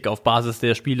 sehr wichtig auf Basis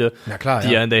der Spiele,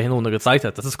 die er in der Hinrunde gezeigt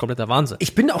hat. Das ist kompletter Wahnsinn.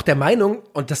 Ich bin auch der Meinung,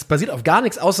 und das basiert auf gar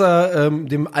nichts außer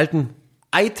dem alten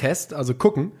Eye-Test, also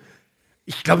gucken.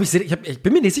 Ich glaube, ich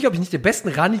bin mir nicht sicher, ob ich nicht den besten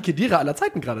Rani Khedira aller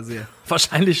Zeiten gerade sehe.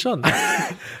 Wahrscheinlich schon.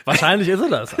 Wahrscheinlich ist er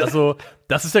das. Also,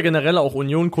 das ist ja generell auch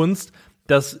Union-Kunst,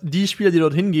 dass die Spieler, die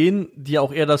dorthin gehen, die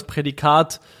auch eher das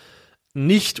Prädikat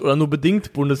nicht oder nur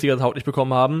bedingt Bundesliga-tauglich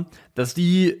bekommen haben, dass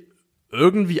die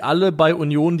irgendwie alle bei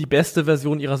Union die beste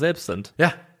Version ihrer selbst sind.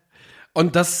 Ja.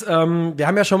 Und das, wir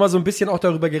haben ja schon mal so ein bisschen auch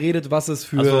darüber geredet, was es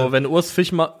für... Also, wenn Urs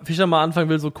Fischer mal anfangen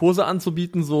will, so Kurse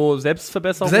anzubieten, so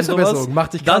Selbstverbesserung und sowas,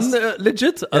 macht dich krass. dann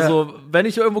legit. Also, wenn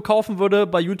ich irgendwo kaufen würde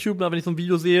bei YouTube, wenn ich so ein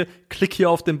Video sehe, klick hier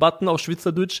auf den Button auf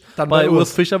Schweizerdeutsch, dann bei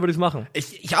Urs Fischer würde ich's machen.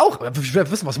 Ich auch. Ich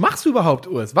will wissen, was machst du überhaupt,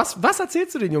 Urs? Was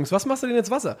erzählst du den Jungs? Was machst du denn ins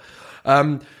Wasser?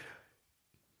 Ja,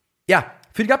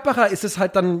 für die Gladbacher ist es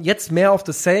halt dann jetzt mehr of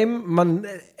the same.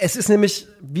 Es ist nämlich,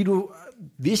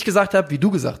 wie ich gesagt habe, wie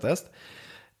du gesagt hast,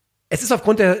 es ist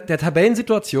aufgrund der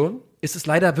Tabellensituation, ist es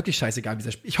leider wirklich scheißegal, wie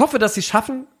das Spiel. Ich hoffe, dass sie es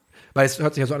schaffen, weil es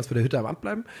hört sich ja so an, als würde der Hütte am Amt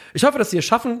bleiben. Ich hoffe, dass sie es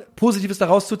schaffen, Positives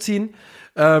daraus zu ziehen,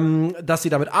 dass sie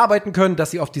damit arbeiten können,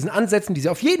 dass sie auf diesen Ansätzen, die sie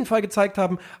auf jeden Fall gezeigt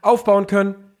haben, aufbauen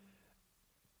können.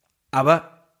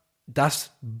 Aber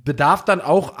das bedarf dann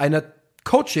auch einer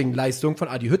Coaching-Leistung von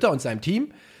Adi Hütter und seinem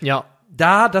Team. Ja.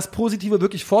 Da das Positive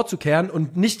wirklich vorzukehren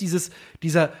und nicht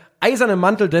dieser eiserne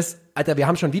Mantel des, Alter, wir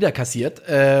haben schon wieder kassiert,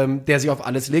 der sich auf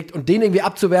alles legt und den irgendwie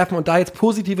abzuwerfen und da jetzt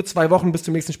positive 2 Wochen bis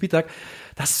zum nächsten Spieltag,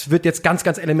 das wird jetzt ganz,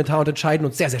 ganz elementar und entscheidend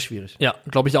und sehr, sehr schwierig. Ja,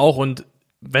 glaube ich auch. Und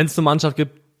wenn es eine Mannschaft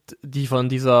gibt, die von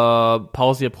dieser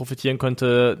Pause hier profitieren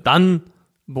könnte, dann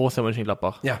Borussia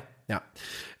Mönchengladbach. Ja.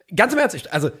 Ganz im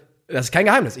Ernst, also das ist kein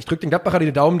Geheimnis. Ich drücke den Gladbacher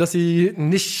die Daumen, dass sie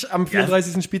nicht am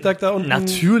 34. Spieltag da unten...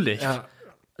 Natürlich. Ja.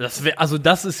 Das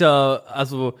ist ja,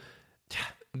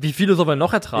 wie viele soll man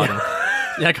noch ertragen?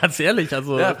 Ja, ganz ehrlich,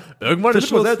 irgendwann ist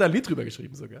Schluss. Porcel hat da ein Lied drüber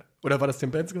geschrieben sogar. Oder war das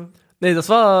Tim Bensko? Nee, das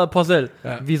war Porcel.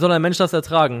 Ja. Wie soll ein Mensch das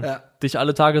ertragen, dich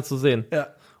alle Tage zu sehen? Ja.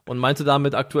 Und meinte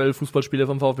damit aktuell Fußballspieler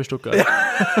vom VfB Stuttgart. Ja.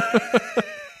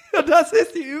 Das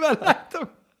ist die Überleitung.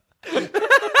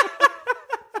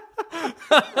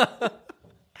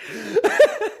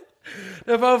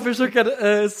 Der VfB Stuttgart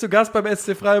ist zu Gast beim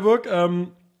SC Freiburg.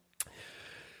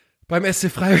 Beim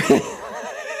SC Freiburg.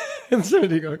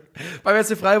 Entschuldigung. Beim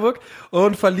SC Freiburg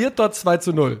und verliert dort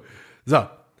 2-0. So.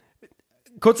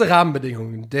 Kurze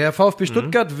Rahmenbedingungen. Der VfB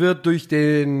Stuttgart wird durch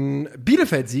den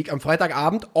Bielefeld-Sieg am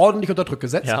Freitagabend ordentlich unter Druck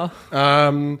gesetzt.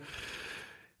 Ja.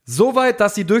 Soweit,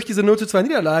 dass sie durch diese 0-2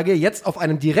 Niederlage jetzt auf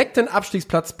einem direkten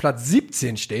Abstiegsplatz, Platz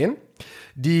 17 stehen.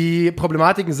 Die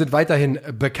Problematiken sind weiterhin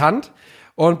bekannt.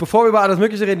 Und bevor wir über alles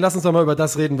Mögliche reden, lass uns doch mal über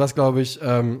das reden, was, glaube ich,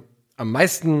 am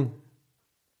meisten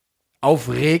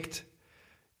aufregt.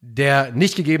 Der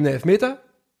nicht gegebene Elfmeter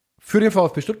für den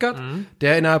VfB Stuttgart,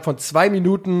 der innerhalb von 2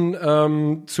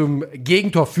 Minuten zum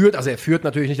Gegentor führt. Also er führt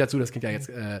natürlich nicht dazu, das klingt ja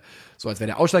jetzt so, als wäre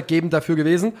der ausschlaggebend dafür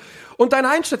gewesen. Und deine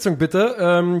Einschätzung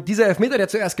bitte, dieser Elfmeter, der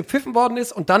zuerst gepfiffen worden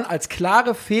ist und dann als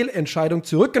klare Fehlentscheidung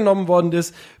zurückgenommen worden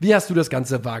ist. Wie hast du das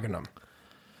Ganze wahrgenommen?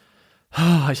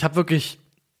 Ich habe wirklich,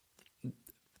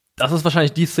 das ist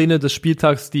wahrscheinlich die Szene des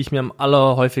Spieltags, die ich mir am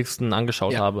allerhäufigsten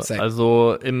angeschaut habe. Same.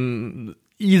 Also im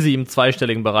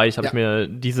zweistelligen Bereich habe ich mir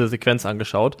diese Sequenz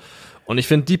angeschaut. Und ich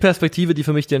finde, die Perspektive, die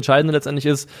für mich die entscheidende letztendlich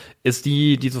ist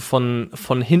die so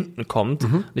von hinten kommt,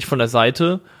 nicht von der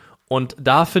Seite. Und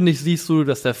da, finde ich, siehst du,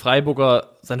 dass der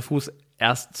Freiburger seinen Fuß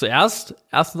erstens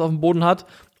auf dem Boden hat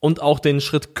und auch den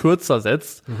Schritt kürzer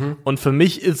setzt. Und für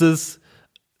mich ist es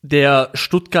der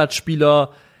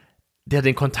Stuttgart-Spieler, der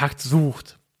den Kontakt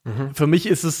sucht. Für mich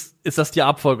ist das die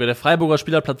Abfolge. Der Freiburger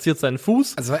Spieler platziert seinen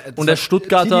Fuß und der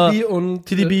Stuttgarter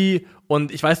TDB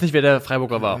und ich weiß nicht, wer der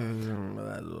Freiburger war.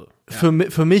 Für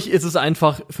mich ist es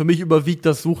einfach, für mich überwiegt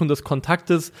das Suchen des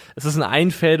Kontaktes. Es ist ein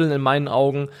Einfädeln in meinen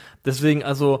Augen. Deswegen,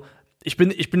 ich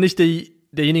bin nicht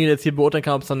derjenige, der jetzt hier beurteilen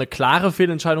kann, ob es dann eine klare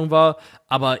Fehlentscheidung war,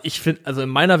 aber ich finde, in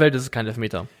meiner Welt ist es kein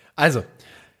Elfmeter. Also,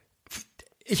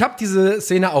 ich habe diese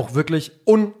Szene auch wirklich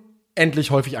unendlich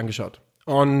häufig angeschaut.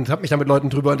 Und habe mich da mit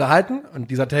Leuten drüber unterhalten. Und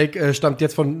dieser Take stammt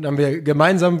jetzt haben wir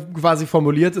gemeinsam quasi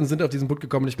formuliert und sind auf diesen Punkt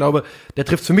gekommen. Und ich glaube, der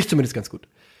trifft für mich zumindest ganz gut.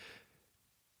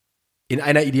 In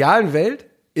einer idealen Welt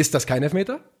ist das kein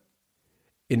Elfmeter.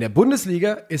 In der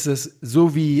Bundesliga ist es,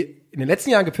 so wie in den letzten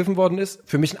Jahren gepfiffen worden ist,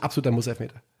 für mich ein absoluter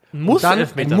Muss-Elfmeter.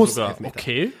 Muss-Elfmeter Muss sogar? Elfmeter.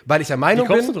 Okay. Weil ich der Meinung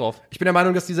Wie kommst du drauf? Ich bin der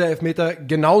Meinung, dass dieser Elfmeter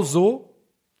genauso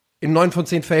in 9 von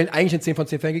 10 Fällen, eigentlich in 10 von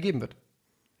 10 Fällen gegeben wird.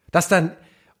 Das dann,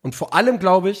 und vor allem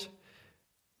glaube ich,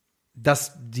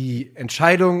 dass die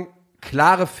Entscheidung,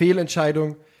 klare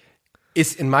Fehlentscheidung,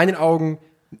 ist in meinen Augen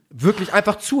wirklich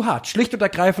einfach zu hart. Schlicht und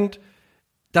ergreifend,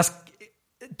 dass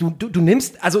du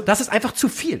nimmst, also das ist einfach zu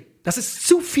viel. Das ist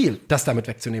zu viel, das damit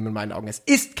wegzunehmen in meinen Augen. Es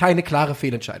ist keine klare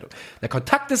Fehlentscheidung. Der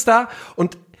Kontakt ist da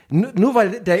und nur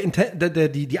weil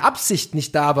die Absicht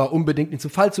nicht da war, unbedingt ihn zu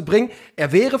Fall zu bringen,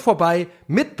 er wäre vorbei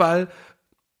mit Ball.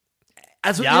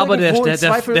 Also ja, aber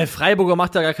der Freiburger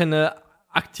macht da gar keine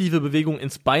aktive Bewegung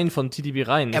ins Bein von TDB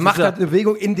rein. Er macht halt eine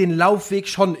Bewegung in den Laufweg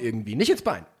schon irgendwie. Nicht ins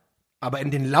Bein, aber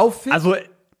in den Laufweg. Also,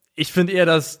 ich finde eher,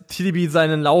 dass TDB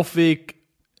seinen Laufweg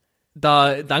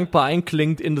da dankbar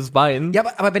einklingt in das Bein. Ja,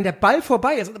 aber wenn der Ball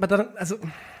vorbei ist, aber dann,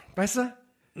 weißt du?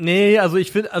 Nee,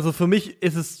 für mich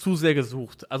ist es zu sehr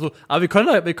gesucht. Aber wir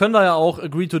können da ja auch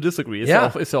agree to disagree. Ist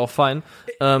ja auch fein.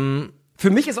 Für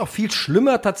mich ist auch viel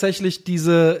schlimmer tatsächlich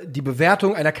die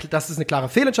Bewertung dass es eine klare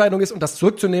Fehlentscheidung ist und das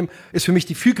zurückzunehmen, ist für mich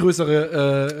die viel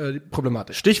größere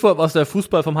Problematik. Stichwort, was der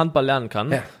Fußball vom Handball lernen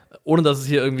kann, ohne dass es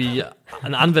hier irgendwie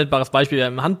ein anwendbares Beispiel wäre.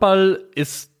 Im Handball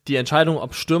ist die Entscheidung,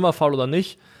 ob Stürmerfoul oder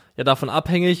nicht, ja davon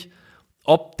abhängig,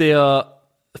 ob der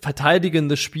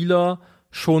verteidigende Spieler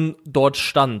schon dort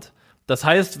stand. Das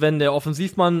heißt, wenn der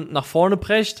Offensivmann nach vorne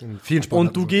prescht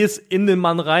und du gehst in den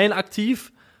Mann rein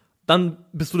aktiv, dann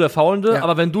bist du der Faulende,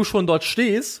 aber wenn du schon dort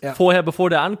stehst, vorher, bevor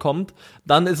der ankommt,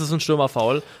 dann ist es ein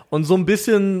Stürmerfoul. Und so ein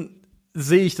bisschen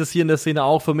sehe ich das hier in der Szene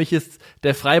auch. Für mich ist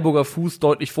der Freiburger Fuß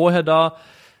deutlich vorher da.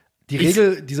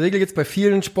 Diese Regel jetzt bei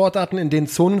vielen Sportarten, in denen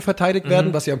Zonen verteidigt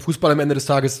werden, was ja im Fußball am Ende des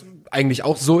Tages eigentlich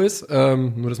auch so ist,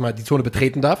 nur dass man halt die Zone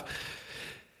betreten darf.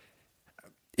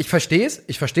 Ich verstehe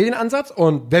den Ansatz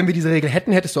und wenn wir diese Regel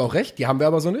hätten, hättest du auch recht, die haben wir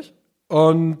aber so nicht.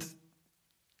 Und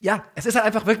ja, es ist halt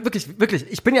einfach wirklich,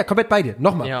 ich bin ja komplett bei dir.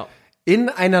 Nochmal,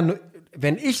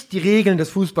 wenn ich die Regeln des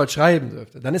Fußballs schreiben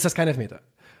dürfte, dann ist das kein Elfmeter.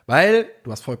 Weil,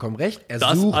 du hast vollkommen recht, das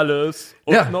alles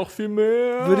und noch viel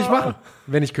mehr. Würde ich machen,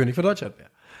 wenn ich König von Deutschland wäre.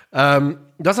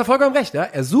 Du hast ja vollkommen recht, ja.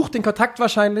 Er sucht den Kontakt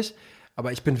wahrscheinlich,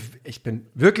 aber ich bin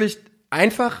wirklich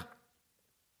einfach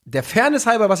der Fairness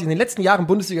halber, was ich in den letzten Jahren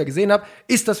Bundesliga gesehen habe,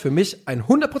 ist das für mich ein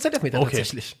 100% Elfmeter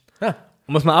tatsächlich. Ja.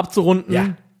 Um es mal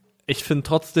abzurunden, ich finde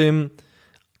trotzdem,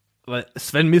 weil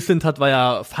Sven Mislintat war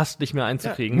ja fast nicht mehr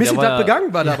einzukriegen. Mislintat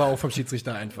begangen war da aber auch vom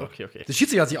Schiedsrichter einfach. Okay. Der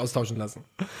Schiedsrichter hat sich austauschen lassen.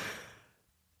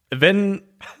 Wenn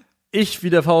ich wie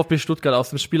der VfB Stuttgart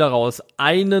aus dem Spiel heraus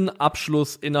einen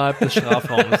Abschluss innerhalb des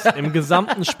Strafraums im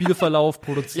gesamten Spielverlauf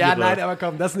produziere. Ja, nein, aber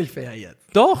komm, das ist nicht fair jetzt.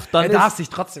 Doch, dann er darf sich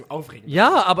trotzdem aufregen.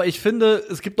 Ja, aber ich finde,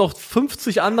 es gibt noch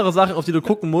 50 andere Sachen, auf die du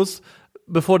gucken musst,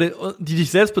 die dich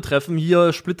selbst betreffen.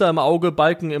 Hier Splitter im Auge,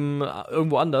 Balken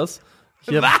irgendwo anders.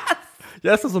 Hier, was?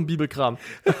 Ja, ist das so ein Bibelkram.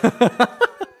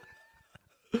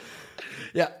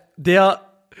 Ja.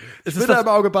 Splitter im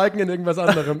Auge, Balken in irgendwas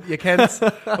anderem. Ihr kennt's.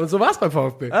 Und so war's beim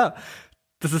VfB. Ja.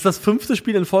 Das ist das 5.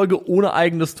 Spiel in Folge ohne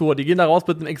eigenes Tor. Die gehen da raus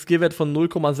mit einem XG-Wert von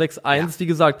 0,61. Ja. Wie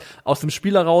gesagt, aus dem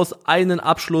Spiel heraus einen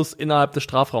Abschluss innerhalb des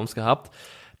Strafraums gehabt.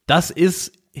 Das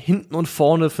ist hinten und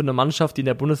vorne für eine Mannschaft, die in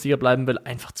der Bundesliga bleiben will,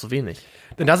 einfach zu wenig.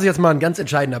 Denn das ist jetzt mal ein ganz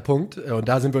entscheidender Punkt, und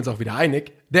da sind wir uns auch wieder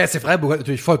einig. Der SC Freiburg hat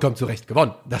natürlich vollkommen zu Recht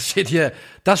gewonnen. Das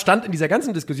stand in dieser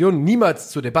ganzen Diskussion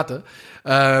niemals zur Debatte.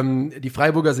 Die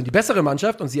Freiburger sind die bessere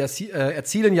Mannschaft und sie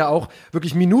erzielen ja auch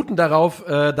wirklich Minuten darauf,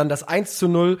 dann das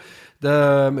 1:0.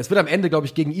 Es wird am Ende, glaube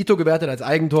ich, gegen Ito gewertet als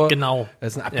Eigentor. Genau.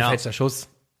 Das ist ein abgefälschter Schuss.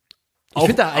 Ich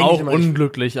finde da eigentlich auch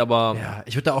unglücklich, aber ja,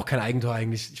 ich würde da auch kein Eigentor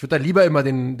eigentlich. Ich würde da lieber immer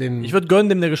den ich würde gönnen,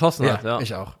 dem der geschossen hat. Ja,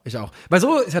 ich auch. Weil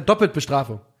so ist ja doppelt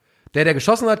Bestrafung. Der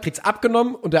geschossen hat, kriegt's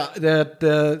abgenommen und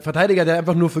der Verteidiger, der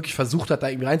einfach nur wirklich versucht hat, da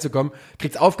irgendwie reinzukommen,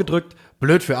 kriegt's aufgedrückt.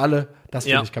 Blöd für alle. Das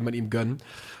finde ich, kann man ihm gönnen.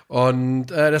 Und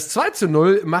das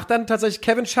 2:0 macht dann tatsächlich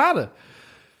Kevin Schade.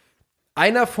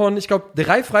 Einer von, ich glaube,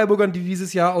 3 Freiburgern, die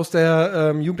dieses Jahr aus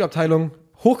der Jugendabteilung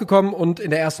hochgekommen und in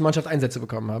der ersten Mannschaft Einsätze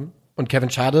bekommen haben. Und Kevin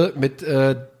Schade mit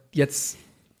jetzt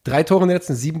 3 Toren in den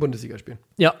letzten 7 Bundesligaspielen.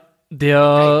 Ja,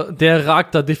 der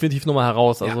ragt da definitiv nochmal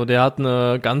heraus. Also der hat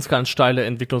eine ganz, ganz steile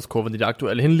Entwicklungskurve, die der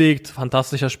aktuell hinlegt.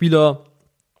 Fantastischer Spieler,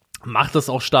 macht das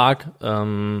auch stark.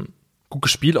 Gut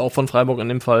gespielt auch von Freiburg in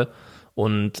dem Fall.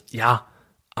 Und ja,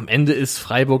 am Ende ist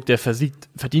Freiburg der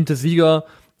verdiente Sieger.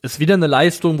 Ist wieder eine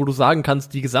Leistung, wo du sagen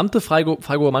kannst, die gesamte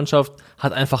Freiburger Mannschaft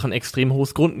hat einfach ein extrem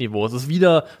hohes Grundniveau. Es ist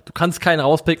wieder, du kannst keinen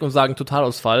rauspicken und sagen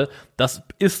Totalausfall. Das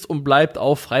ist und bleibt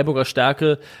auch Freiburger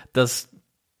Stärke, dass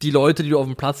die Leute, die du auf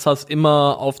dem Platz hast,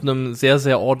 immer auf einem sehr,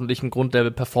 sehr ordentlichen Grundlevel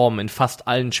performen in fast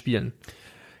allen Spielen.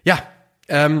 Ja,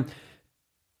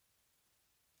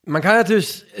 man kann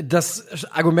natürlich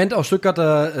das Argument aus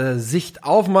Stuttgarter Sicht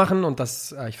aufmachen und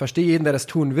ich verstehe jeden, der das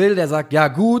tun will, der sagt, ja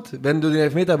gut, wenn du den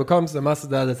Elfmeter bekommst, dann machst du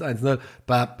da das 1:0.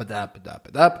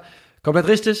 Komplett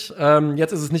richtig,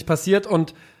 jetzt ist es nicht passiert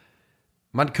und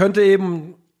man könnte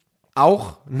eben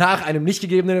auch nach einem nicht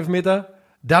gegebenen Elfmeter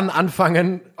dann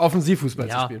anfangen, Offensivfußball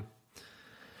zu spielen.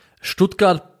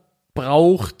 Stuttgart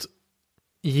braucht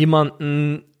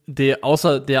jemanden, der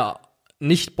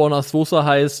nicht Borna Sosa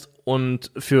heißt und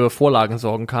für Vorlagen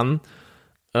sorgen kann,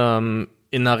 in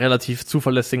einer relativ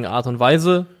zuverlässigen Art und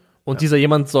Weise. Und dieser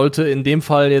jemand sollte in dem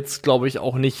Fall jetzt, glaube ich,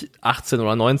 auch nicht 18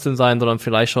 oder 19 sein, sondern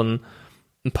vielleicht schon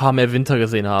ein paar mehr Winter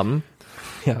gesehen haben.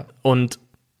 Ja. Und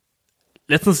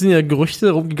letztens sind ja Gerüchte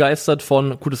rumgegeistert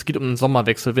gut, es geht um einen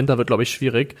Sommerwechsel, Winter wird, glaube ich,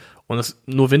 schwierig. Und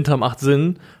nur Winter macht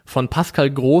Sinn, von Pascal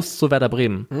Groß zu Werder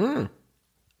Bremen. Mhm.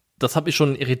 Das hat mich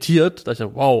schon irritiert. Da ich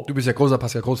dachte, wow. Du bist ja großer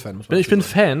Pascal Groß-Fan, muss man Ich bin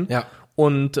Fan. Ja.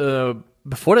 Und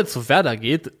bevor der zu Werder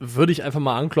geht, würde ich einfach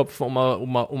mal anklopfen und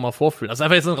mal vorfühlen. Also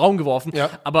einfach jetzt in den Raum geworfen. Ja.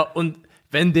 Aber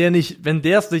wenn der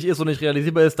es nicht ist und nicht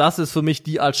realisierbar ist, das ist für mich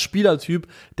die als Spielertyp,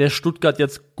 der Stuttgart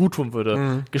jetzt gut tun würde.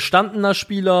 Mhm. Gestandener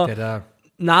Spieler, der da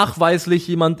nachweislich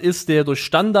jemand ist, der durch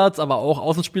Standards, aber auch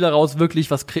Außenspieler raus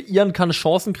wirklich was kreieren kann,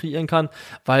 Chancen kreieren kann,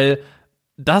 weil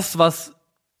das, was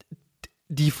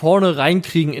die vorne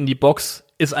reinkriegen in die Box,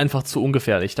 ist einfach zu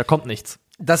ungefährlich. Da kommt nichts.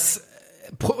 Das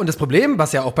Problem,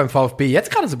 was ja auch beim VfB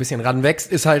jetzt gerade so ein bisschen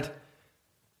ranwächst, ist halt,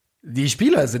 die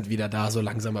Spieler sind wieder da, so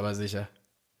langsam aber sicher.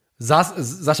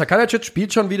 Sascha Kalajdzic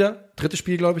spielt schon wieder, 3.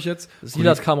 Spiel, glaube ich jetzt.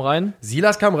 Silas kam rein,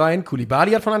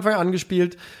 Koulibaly hat von Anfang an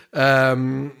gespielt.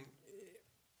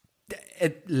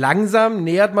 langsam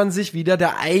nähert man sich wieder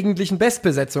der eigentlichen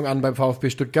Bestbesetzung an beim VfB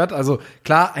Stuttgart. Also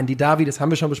klar, ein Didavi, das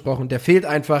haben wir schon besprochen, der fehlt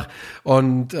einfach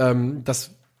und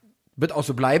das wird auch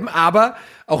so bleiben, aber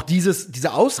auch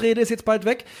diese Ausrede ist jetzt bald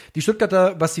weg. Die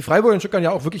Stuttgarter, was die Freiburger in Stuttgart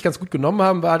ja auch wirklich ganz gut genommen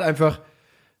haben, war halt einfach,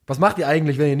 was macht ihr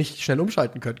eigentlich, wenn ihr nicht schnell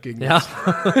umschalten könnt gegen uns?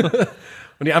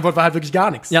 Und die Antwort war halt wirklich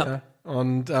gar nichts. Ja.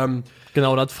 Und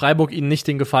genau, da hat Freiburg ihnen nicht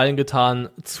den Gefallen getan,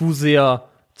 zu sehr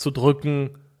zu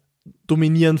drücken,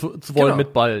 dominieren zu wollen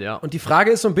mit Ball, ja. Und die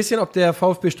Frage ist so ein bisschen, ob der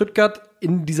VfB Stuttgart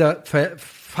in dieser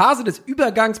Phase des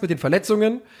Übergangs mit den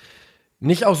Verletzungen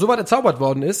nicht auch so weit erzaubert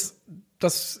worden ist,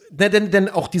 dass, denn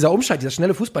auch dieser Umschalt, dieser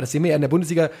schnelle Fußball, das sehen wir ja in der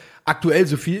Bundesliga aktuell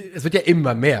so viel, es wird ja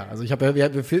immer mehr. Also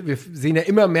wir sehen ja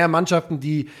immer mehr Mannschaften,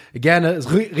 die gerne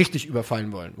richtig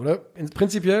überfallen wollen, oder?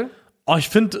 Prinzipiell? Oh, ich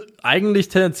finde eigentlich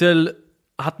tendenziell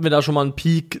hatten wir da schon mal einen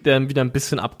Peak, der wieder ein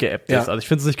bisschen abgeebbt ist. Also ich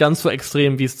finde es nicht ganz so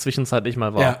extrem, wie es zwischenzeitlich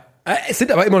mal war. Ja. Es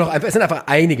sind aber immer noch, es sind einfach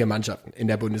einige Mannschaften in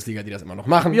der Bundesliga, die das immer noch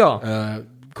machen. Ja.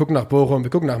 Gucken nach Bochum,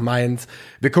 wir gucken nach Mainz,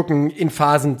 wir gucken in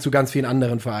Phasen zu ganz vielen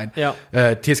anderen Vereinen. Ja.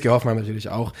 TSG Hoffenheim natürlich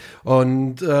auch.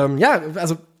 Und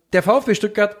also der VfB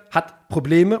Stuttgart hat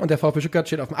Probleme und der VfB Stuttgart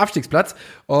steht auf dem Abstiegsplatz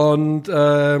und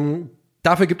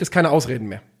dafür gibt es keine Ausreden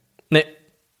mehr. Nee.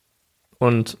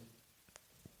 Und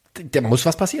da muss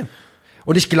was passieren.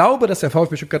 Und ich glaube, dass der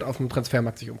VfB Stuttgart auf dem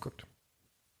Transfermarkt sich umguckt.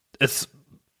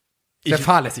 Sehr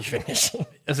fahrlässig, finde ich.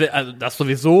 Also das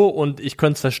sowieso und ich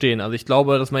könnte es verstehen. Also ich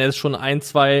glaube, dass man jetzt schon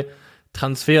 2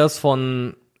 Transfers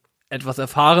von etwas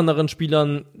erfahreneren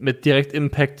Spielern mit direkt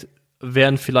Impact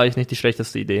wären vielleicht nicht die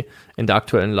schlechteste Idee in der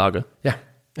aktuellen Lage. Ja,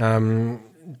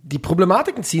 die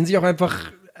Problematiken ziehen sich auch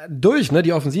einfach durch, ne?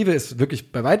 Die Offensive ist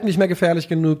wirklich bei weitem nicht mehr gefährlich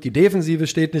genug, die Defensive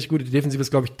steht nicht gut, die Defensive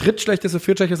ist, glaube ich,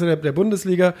 viertschlechteste der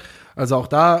Bundesliga, also auch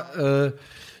da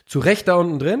zu Recht da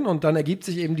unten drin und dann ergibt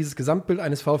sich eben dieses Gesamtbild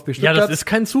eines VfB Stuttgart. Ja, das ist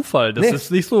kein Zufall, das ist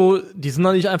nicht so, die sind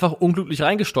da nicht einfach unglücklich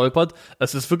reingestolpert,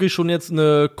 es ist wirklich schon jetzt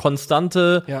eine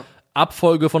konstante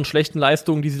Abfolge von schlechten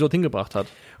Leistungen, die sie dorthin gebracht hat.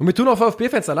 Und mir tun auch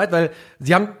VfB-Fans da leid, weil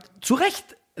sie haben zu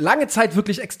Recht lange Zeit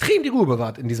wirklich extrem die Ruhe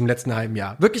bewahrt in diesem letzten halben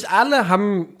Jahr. Wirklich alle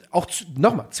haben auch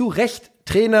zu Recht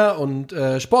Trainer und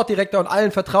Sportdirektor und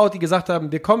allen vertraut, die gesagt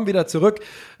haben, wir kommen wieder zurück,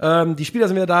 die Spieler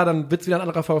sind wieder da, dann wird es wieder ein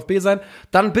anderer VfB sein.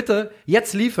 Dann bitte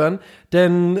jetzt liefern,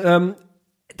 denn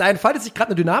da entfaltet sich gerade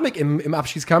eine Dynamik im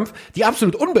Abschießkampf, die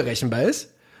absolut unberechenbar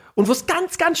ist und wo es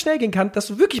ganz, ganz schnell gehen kann, dass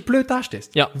du wirklich blöd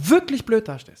dastehst. Ja. Wirklich blöd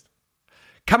dastehst.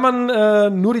 Kann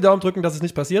man nur die Daumen drücken, dass es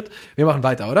nicht passiert. Wir machen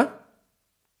weiter, oder?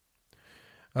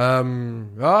 Wie,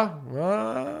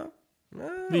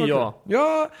 ja?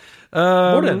 Ja.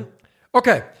 Wo denn?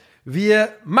 Okay, wir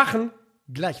machen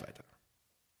gleich weiter.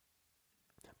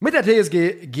 Mit der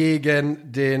TSG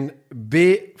gegen den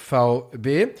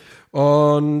BVB.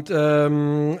 Und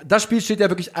das Spiel steht ja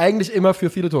wirklich eigentlich immer für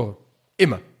viele Tore.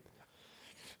 Immer.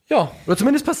 Ja. Oder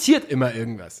zumindest passiert immer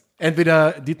irgendwas.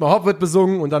 Entweder Dietmar Hopp wird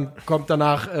besungen und dann kommt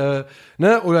danach, oder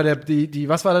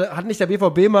was war da, hat nicht der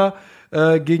BVB mal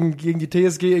gegen die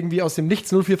TSG irgendwie aus dem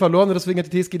Nichts 0-4 verloren und deswegen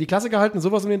hat die TSG die Klasse gehalten,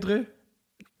 sowas um den Dreh?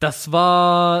 Das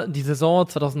war die Saison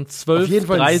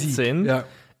 2012/13. Ja.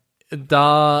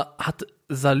 Da hat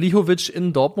Salihovic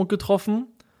in Dortmund getroffen.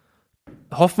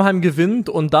 Hoffenheim gewinnt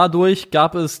und dadurch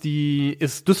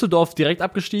ist Düsseldorf direkt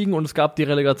abgestiegen und es gab die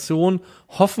Relegation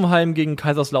Hoffenheim gegen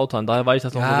Kaiserslautern. Daher weiß ich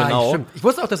das noch so genau. Stimmt. Ich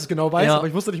wusste auch, dass es genau weiß, aber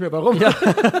ich wusste nicht mehr warum. Ja.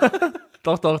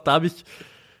 Doch, da habe ich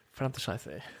verdammte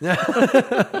Scheiße, ey.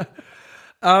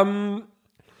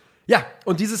 Ja,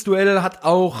 und dieses Duell hat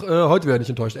auch heute wieder nicht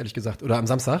enttäuscht, ehrlich gesagt, oder am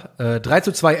Samstag.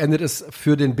 3:2 endet es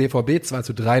für den BVB,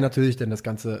 2:3 natürlich, denn das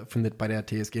Ganze findet bei der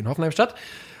TSG in Hoffenheim statt.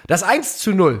 Das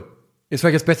 1:0 ist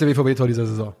vielleicht das beste BVB-Tor dieser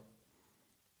Saison.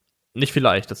 Nicht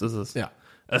vielleicht, das ist es. Ja.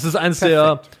 Es ist eins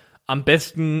der am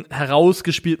besten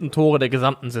herausgespielten Tore der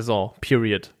gesamten Saison,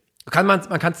 period. Man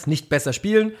kann es nicht besser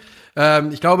spielen.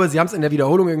 Ich glaube, sie haben es in der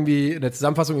Wiederholung irgendwie, in der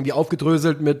Zusammenfassung irgendwie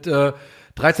aufgedröselt mit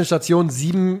 13 Stationen,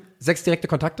 6 direkte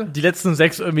Kontakte. Die letzten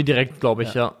 6 irgendwie direkt, glaube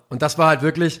ich, ja. Und das war halt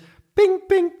wirklich bing,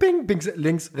 bing, bing, bing,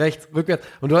 links, rechts, rückwärts.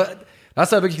 Und du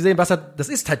hast halt wirklich gesehen, das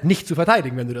ist halt nicht zu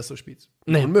verteidigen, wenn du das so spielst.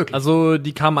 Nee, unmöglich. Also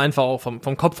die kamen einfach auch vom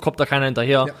Kopf, kommt da keiner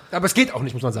hinterher. Ja, aber es geht auch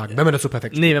nicht, muss man sagen, wenn man das so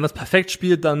perfekt spielt. Nee, wenn man es perfekt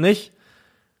spielt, dann nicht.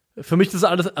 Für mich ist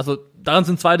alles, also daran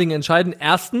sind 2 Dinge entscheidend.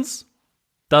 Erstens,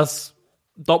 dass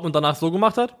Dortmund danach so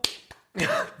gemacht hat.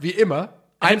 Wie immer.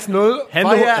 1:0.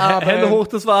 Hände hoch,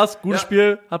 das war's. Gutes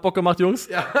Spiel. Hat Bock gemacht, Jungs.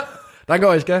 Ja. Danke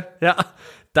euch, gell? Ja.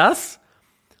 Das.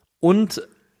 Und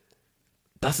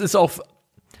das ist auch,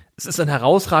 es ist ein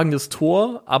herausragendes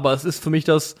Tor, aber es ist für mich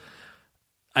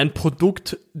ein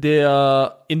Produkt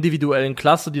der individuellen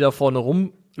Klasse, die da vorne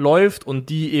rumläuft und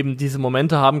die eben diese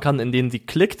Momente haben kann, in denen sie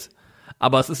klickt.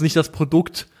 Aber es ist nicht das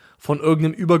Produkt von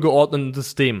irgendeinem übergeordneten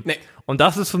System. Nee. Und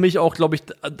das ist für mich auch, glaube ich,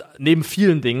 neben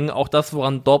vielen Dingen auch das,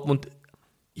 woran Dortmund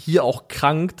hier auch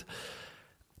krankt,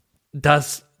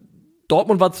 dass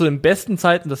Dortmund war zu den besten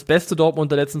Zeiten, das beste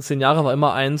Dortmund der letzten 10 Jahre war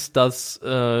immer eins, das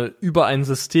über ein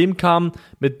System kam,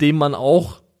 mit dem man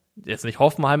auch, jetzt nicht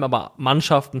Hoffenheim, aber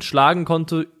Mannschaften schlagen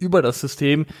konnte über das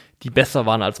System, die besser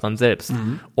waren als man selbst.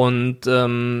 Und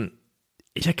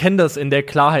ich erkenne das in der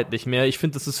Klarheit nicht mehr. Ich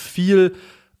finde, das ist viel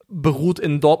beruht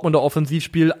in Dortmunder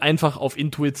Offensivspiel einfach auf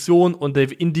Intuition und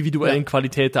der individuellen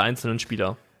Qualität der einzelnen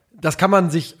Spieler. Das kann man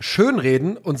sich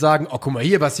schönreden und sagen, oh, guck mal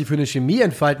hier, was die für eine Chemie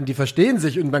entfalten, die verstehen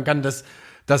sich und man kann das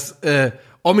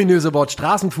ominöse Wort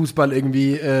Straßenfußball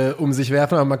irgendwie um sich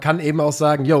werfen, aber man kann eben auch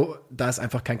sagen, yo, da ist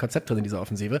einfach kein Konzept drin in dieser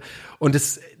Offensive. Und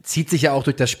es zieht sich ja auch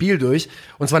durch das Spiel durch.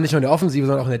 Und zwar nicht nur in der Offensive,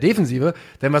 sondern auch in der Defensive.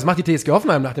 Denn was macht die TSG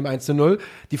Hoffenheim nach dem 1:0?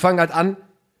 Die fangen halt an,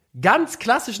 ganz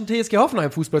klassischen TSG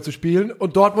Hoffenheim Fußball zu spielen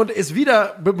und Dortmund ist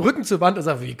wieder mit dem Rücken zur Wand und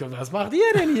sagt, was macht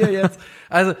ihr denn hier jetzt?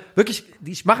 Also wirklich,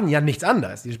 die machen ja nichts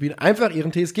anderes. Die spielen einfach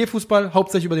ihren TSG-Fußball,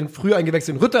 hauptsächlich über den früh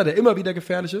eingewechselten Rütter, der immer wieder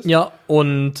gefährlich ist. Ja,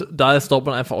 und da ist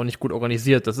Dortmund einfach auch nicht gut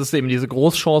organisiert. Das ist eben diese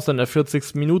Großchance in der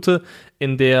 40. Minute,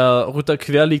 in der Rütter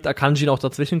quer liegt, Akanji noch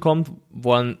dazwischen kommt,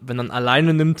 wo er, wenn er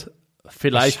alleine nimmt,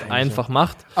 vielleicht einfach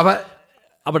macht.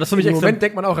 Aber das für mich im Moment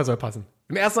denkt man auch, er soll passen.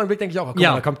 Im ersten Augenblick denke ich auch, guck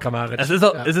mal, da kommt Kramaric. Es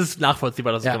ist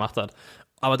nachvollziehbar, dass er es gemacht hat.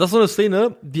 Aber das ist so eine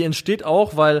Szene, die entsteht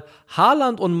auch, weil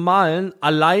Haaland und Malen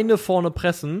alleine vorne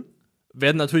pressen,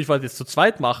 werden natürlich, weil sie es zu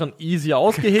zweit machen, easy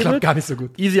ausgehebelt. Klappt gar nicht so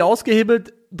gut. Easy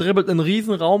ausgehebelt, dribbelt in einen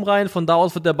riesen Raum rein, von da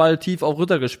aus wird der Ball tief auf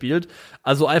Rütter gespielt.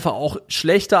 Also einfach auch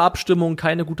schlechte Abstimmung,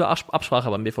 keine gute Absprache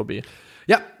beim BVB.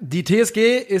 Ja, die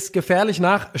TSG ist gefährlich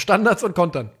nach Standards und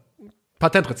Kontern.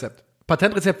 Patentrezept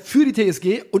für die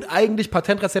TSG und eigentlich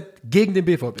Patentrezept gegen den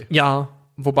BVB. Ja,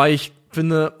 wobei ich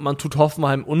finde, man tut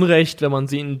Hoffenheim Unrecht, wenn man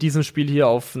sie in diesem Spiel hier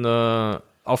auf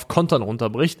Kontern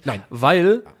runterbricht. Nein.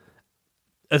 Weil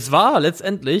es war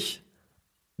letztendlich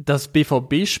das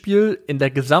BVB-Spiel in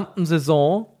der gesamten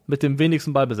Saison mit dem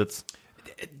wenigsten Ballbesitz.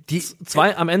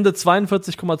 Am Ende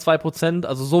 42,2%,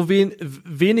 also so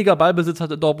weniger Ballbesitz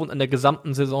hatte Dortmund in der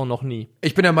gesamten Saison noch nie.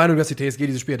 Ich bin der Meinung, dass die TSG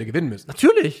dieses Spiel hätte gewinnen müssen.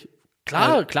 Natürlich.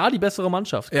 Klar, die bessere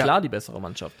Mannschaft. Ja. Klar, die bessere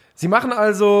Mannschaft. Sie machen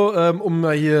also, um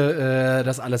hier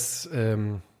das alles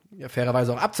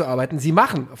fairerweise auch abzuarbeiten, sie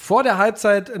machen vor der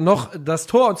Halbzeit noch das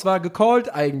Tor, und zwar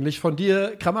gecallt eigentlich von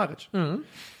dir, Kramaric. Mhm.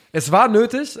 Es war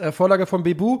nötig, Vorlage von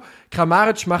Bebu.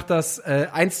 Kramaric macht das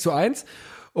 1:1.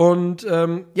 Und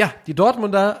die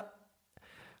Dortmunder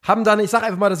haben dann, ich sag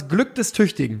einfach mal, das Glück des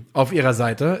Tüchtigen auf ihrer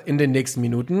Seite in den nächsten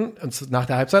Minuten nach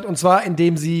der Halbzeit. Und zwar,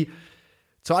 indem sie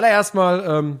zuallererst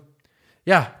mal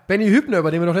Benny Hübner,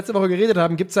 über den wir noch letzte Woche geredet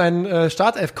haben, gibt sein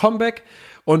Startelf-Comeback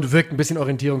und wirkt ein bisschen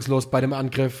orientierungslos bei dem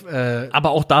Angriff.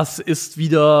 Aber auch das ist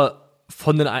wieder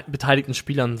von den beteiligten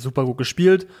Spielern super gut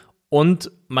gespielt.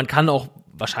 Und man kann auch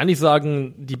wahrscheinlich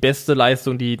sagen, die beste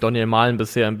Leistung, die Daniel Mahlen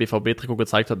bisher im BVB-Trikot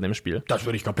gezeigt hat in dem Spiel. Das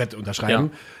würde ich komplett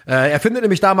unterschreiben. Ja. Er findet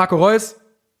nämlich da Marco Reus.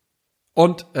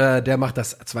 Und der macht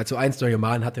das 2:1. Daniel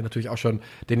Mahlen hat ja natürlich auch schon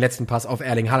den letzten Pass auf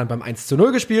Erling Haaland beim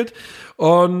 1:0 gespielt.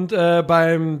 Und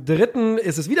beim dritten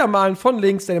ist es wieder Mahlen von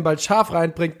links, der den Ball scharf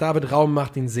reinbringt. David Raum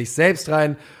macht ihn sich selbst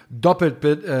rein. Doppelt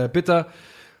bitter.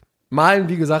 Mahlen,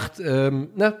 wie gesagt,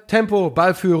 Tempo,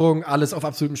 Ballführung, alles auf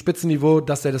absolutem Spitzenniveau.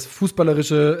 Dass er das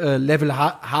fußballerische Level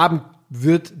haben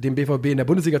wird, dem BVB in der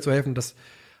Bundesliga zu helfen, das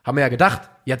haben wir ja gedacht.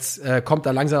 Jetzt kommt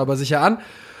er langsam aber sicher an.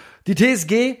 Die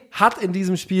TSG hat in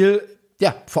diesem Spiel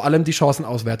vor allem die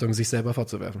Chancenauswertung sich selber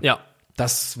vorzuwerfen. Ja.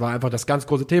 Das war einfach das ganz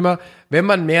große Thema. Wenn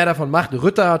man mehr davon macht,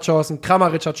 Rütter hat Chancen,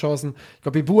 Kramaric hat Chancen, ich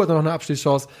glaube, Bebu hat noch eine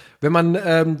Abschlusschance. Wenn man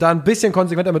da ein bisschen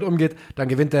konsequent damit umgeht, dann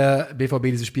gewinnt der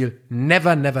BVB dieses Spiel.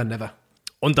 Never, never, never.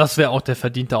 Und das wäre auch der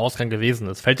verdiente Ausgang gewesen.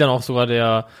 Es fällt ja noch sogar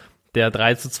der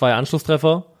 3:2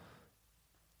 Anschlusstreffer.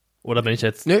 Oder bin ich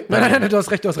jetzt? Nee, nein, du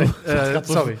hast recht. Sorry.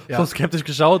 So skeptisch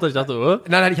geschaut, dass ich dachte,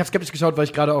 Nein, ich habe skeptisch geschaut, weil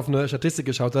ich gerade auf eine Statistik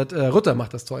geschaut habe. Rütter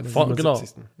macht das Tor in der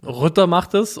 77. Genau. Rütter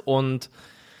macht es und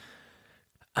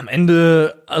am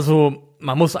Ende, also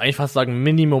man muss eigentlich fast sagen,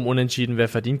 Minimum unentschieden wäre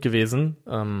verdient gewesen.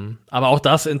 Aber auch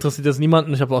das interessiert jetzt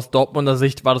niemanden. Ich habe aus Dortmunder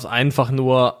Sicht war das einfach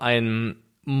nur ein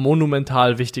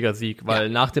monumental wichtiger Sieg, weil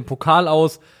nach dem Pokal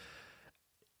aus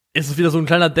ist es wieder so ein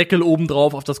kleiner Deckel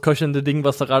obendrauf auf das köchelnde Ding,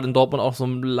 was da gerade in Dortmund auch so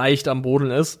leicht am Boden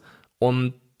ist.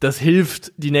 Und das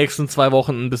hilft, die nächsten 2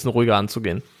 Wochen ein bisschen ruhiger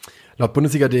anzugehen. Laut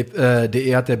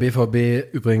Bundesliga.de hat der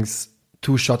BVB übrigens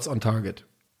 2 Shots on Target.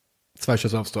 2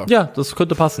 Schüsse aufs Tor. Ja, das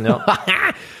könnte passen, ja.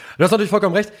 Du hast natürlich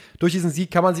vollkommen recht. Durch diesen Sieg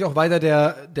kann man sich auch weiter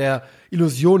der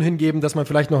Illusion hingeben, dass man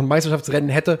vielleicht noch ein Meisterschaftsrennen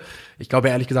hätte. Ich glaube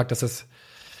ehrlich gesagt, dass das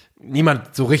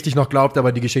niemand so richtig noch glaubt,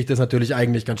 aber die Geschichte ist natürlich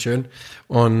eigentlich ganz schön.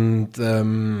 Und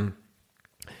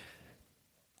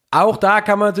Auch da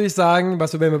kann man natürlich sagen,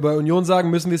 was wir, wenn wir bei Union sagen,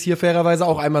 müssen wir es hier fairerweise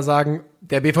auch einmal sagen,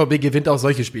 der BVB gewinnt auch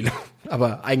solche Spiele.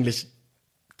 Aber eigentlich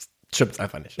stimmt's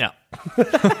einfach nicht. Ja.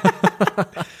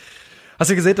 Hast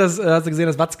du gesehen, dass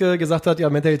Watzke gesagt hat, ja,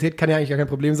 Mentalität kann ja eigentlich gar kein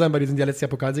Problem sein, weil die sind ja letztes Jahr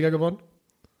Pokalsieger geworden?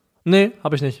 Nee,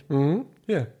 habe ich nicht.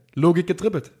 Hier, Logik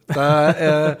getrippelt.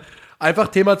 Da einfach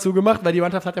Thema zugemacht, weil die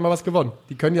Mannschaft hat ja mal was gewonnen.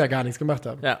 Die können ja gar nichts gemacht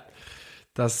haben. Ja.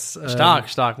 Das,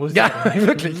 Stark, muss ich sagen. Ja,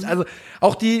 wirklich. Also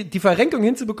auch die Verrenkung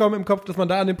hinzubekommen im Kopf, dass man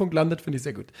da an dem Punkt landet, finde ich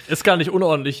sehr gut. Ist gar nicht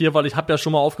unordentlich hier, weil ich habe ja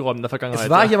schon mal aufgeräumt in der Vergangenheit. Es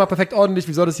war hier mal perfekt ordentlich,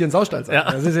 wie soll das hier ein Saustall sein?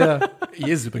 Ja. Das ist ja,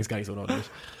 hier ist es übrigens gar nicht so unordentlich.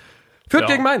 Fürth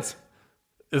gegen Mainz.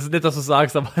 Es ist nett, dass du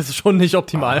sagst, aber es ist schon nicht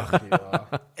optimal. Ach, ja.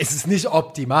 Es ist nicht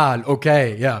optimal,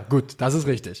 okay, ja, gut, das ist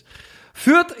richtig.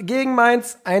 Fürth gegen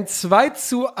Mainz, ein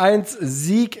 2:1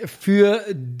 Sieg für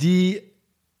die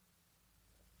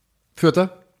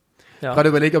Fürther. Ja. Gerade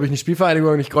überlegt, ob ich nicht Spielvereinigung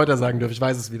oder nicht Kräuter sagen dürfe, ich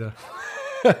weiß es wieder.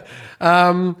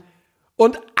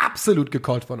 Und absolut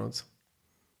gecallt von uns.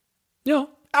 Ja.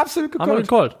 Absolut gecallt. Haben wir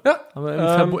gecallt. Ja.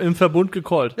 Haben wir im Verbund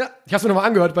gecallt. Ja, ich hab's mir nochmal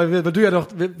angehört, weil du ja doch,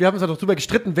 wir haben uns ja doch drüber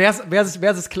gestritten, wer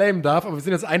es claimen darf, aber wir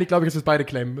sind jetzt einig, glaube ich, dass wir es beide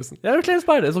claimen müssen. Ja, wir claimen es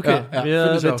beide, ist okay.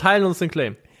 Ja, wir teilen uns den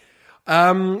Claim.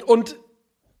 Und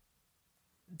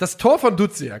das Tor von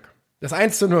Duziak, das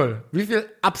 1:0, wie viel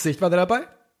Absicht war da dabei?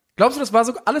 Glaubst du, das war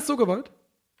so, alles so gewollt?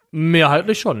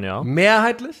 Mehrheitlich schon, ja.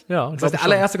 Mehrheitlich? Ja. Das heißt, der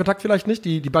allererste Kontakt vielleicht nicht,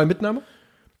 die Ballmitnahme?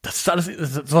 Das ist alles,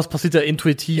 sowas passiert ja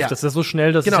intuitiv, Ja. das ist ja so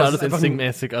schnell, das Genau, ist ja das alles ist einfach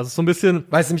instinktmäßig. Also so ein bisschen,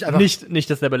 Weil es nämlich einfach nicht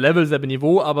dasselbe Level, dasselbe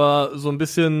Niveau, aber so ein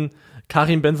bisschen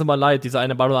Karim Benzema light, diese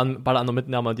eine Ball an der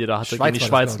Mitnahme, die er da hatte, gegen die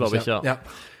Schweiz, glaube ich, ja.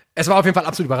 Es war auf jeden Fall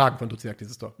absolut überragend von Duziak,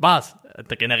 dieses Tor. War's.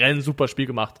 Hat generell ein super Spiel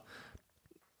gemacht.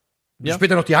 Ja.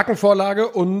 Später noch die Hackenvorlage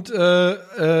und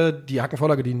die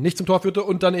Hackenvorlage, die nicht zum Tor führte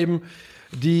und dann eben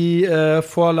die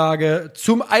Vorlage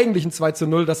zum eigentlichen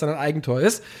 2:0, das dann ein Eigentor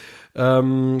ist,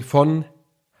 von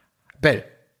Bell.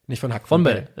 Nicht von Hack. Von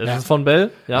Bell. Das ist von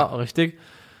Bell, ja, richtig.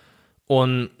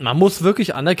 Und man muss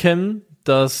wirklich anerkennen,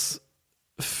 dass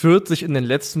Fürth sich in den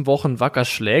letzten Wochen wacker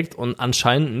schlägt und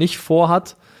anscheinend nicht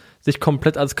vorhat, sich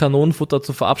komplett als Kanonenfutter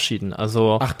zu verabschieden.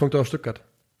 Also 8 Punkte auf Stuttgart.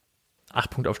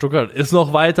 8 Punkte auf Stuttgart. Ist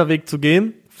noch weiter Weg zu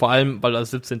gehen. Vor allem, weil du als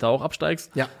 17. auch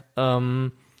absteigst. Ja.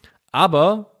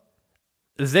 Aber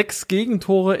 6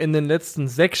 Gegentore in den letzten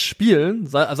 6 Spielen.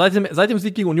 Seit dem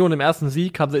Sieg gegen Union, im ersten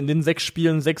Sieg, haben sie in den 6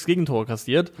 Spielen 6 Gegentore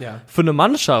kassiert. Ja. Für eine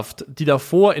Mannschaft, die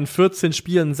davor in 14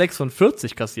 Spielen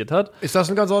 46 kassiert hat, Ist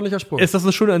das ein ganz ordentlicher Sprung. ist das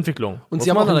eine schöne Entwicklung. Und Muss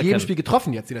sie haben man auch in jedem anerkennen. Spiel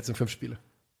getroffen jetzt, die letzten 5 Spiele.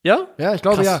 Ja? Ja, ich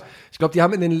glaube, Krass. ja. Ich glaube, die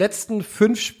haben in den letzten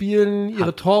 5 Spielen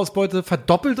ihre Torausbeute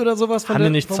verdoppelt oder sowas. Haben die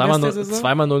nicht zweimal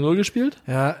 0-0 gespielt?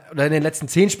 Ja, oder in den letzten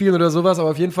 10 Spielen oder sowas, aber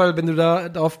auf jeden Fall, wenn du da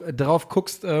drauf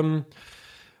guckst,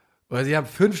 oder sie haben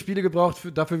 5 Spiele gebraucht,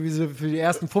 dafür, wie sie für die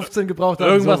ersten 15 gebraucht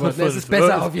haben. Irgendwas sowas. mit 5. Es ist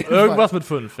besser auf jeden Fall. Irgendwas mit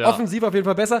 5, ja. Offensiv auf jeden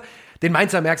Fall besser. Den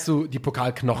Mainzer merkst du die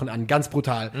Pokalknochen an, ganz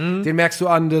brutal. Den merkst du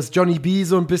an, das Johnny B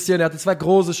so ein bisschen, der hatte 2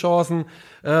 große Chancen.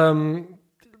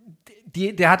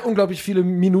 Der hat unglaublich viele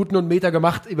Minuten und Meter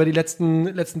gemacht über die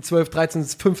letzten 12, 13,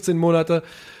 15 Monate.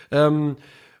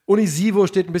 Unisivo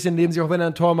steht ein bisschen neben sich, auch wenn er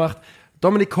ein Tor macht.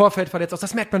 Dominik Kor fällt verletzt aus.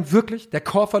 Das merkt man wirklich. Der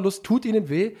Korverlust tut ihnen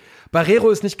weh. Barrero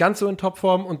ist nicht ganz so in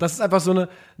Topform. Und das ist einfach so eine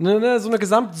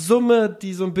Gesamtsumme,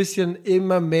 die so ein bisschen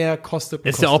immer mehr kostet.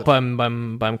 Ist ja auch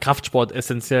beim Kraftsport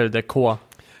essentiell, der Chor.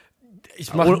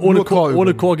 Ich mache ohne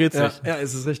Chor geht's nicht. Ja,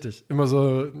 ist es richtig. Immer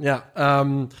so, ja.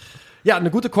 Ja,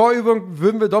 eine gute Chorübung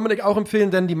würden wir Dominik auch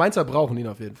empfehlen, denn die Mainzer brauchen ihn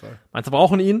auf jeden Fall. Mainzer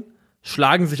brauchen ihn,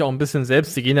 schlagen sich auch ein bisschen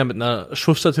selbst. Die gehen ja mit einer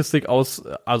Schussstatistik aus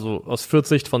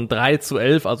 40 von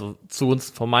 3:11, also zu uns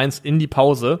von Mainz in die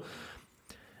Pause.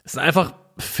 Es sind einfach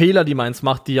Fehler, die Mainz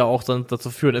macht, die ja auch dann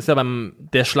dazu führen. Ist ja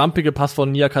der schlampige Pass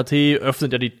von Niakate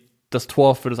öffnet ja das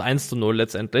Tor für das 1:0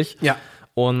 letztendlich. Ja.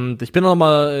 Und ich bin noch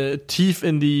mal tief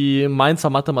in die Mainzer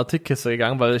Mathematikkiste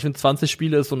gegangen, weil ich finde, 20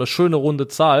 Spiele ist so eine schöne runde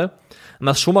Zahl. Und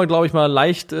das schon mal, glaube ich, mal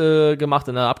leicht gemacht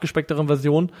in einer abgespeckteren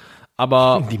Version.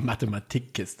 Aber Die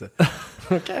Mathematikkiste.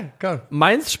 Okay, komm.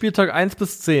 Mainz Spieltag 1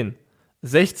 bis 10.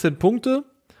 16 Punkte,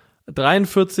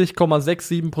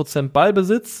 43,67%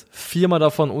 Ballbesitz, 4-mal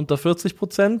davon unter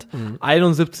 40%,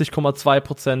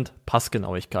 71,2%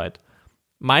 Passgenauigkeit.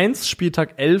 Mainz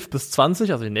Spieltag 11 bis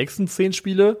 20, also die nächsten 10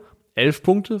 Spiele, 11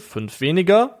 Punkte, 5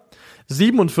 weniger,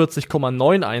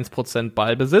 47,91%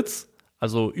 Ballbesitz,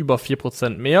 also über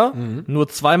 4% mehr, nur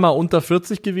 2-mal unter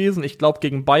 40 gewesen, ich glaube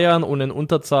gegen Bayern und in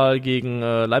Unterzahl gegen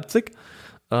Leipzig,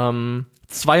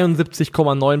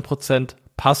 72,9%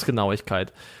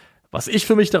 Passgenauigkeit. Was ich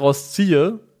für mich daraus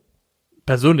ziehe,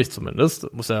 persönlich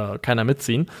zumindest, muss ja keiner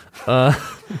mitziehen,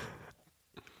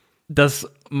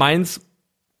 dass Mainz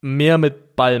mehr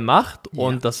mit Ball macht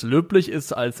und das löblich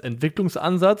ist als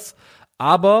Entwicklungsansatz,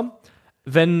 aber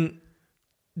wenn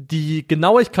die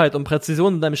Genauigkeit und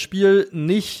Präzision in deinem Spiel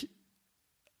nicht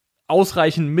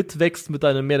ausreichend mitwächst mit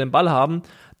deinem mehr den Ball haben,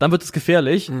 dann wird es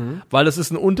gefährlich, weil es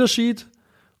ist ein Unterschied,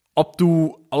 ob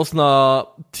du aus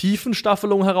einer tiefen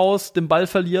Staffelung heraus den Ball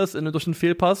verlierst durch einen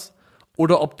Fehlpass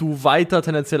oder ob du weiter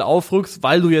tendenziell aufrückst,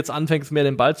 weil du jetzt anfängst, mehr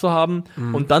den Ball zu haben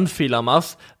und dann Fehler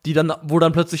machst, wo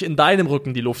dann plötzlich in deinem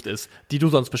Rücken die Luft ist, die du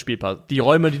sonst bespielt hast. Die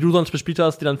Räume, die du sonst bespielt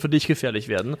hast, die dann für dich gefährlich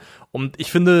werden. Und ich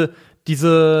finde,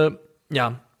 diese,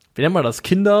 ja, wie nennt man das?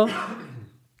 Kinder,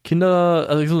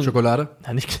 also Schokolade?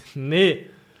 Nee.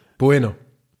 Bueno.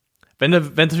 Wenn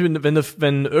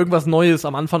irgendwas Neues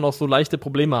am Anfang noch so leichte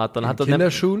Probleme hat, dann hat das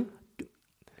Kinderschuhen?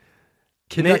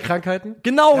 Kinderkrankheiten?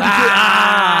 Genau. Ich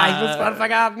muss mal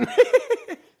vergaben.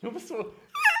 Du bist so.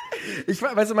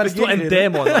 Weißt du, meine Bist du ein Gegenrede.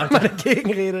 Dämon, Alter. Meine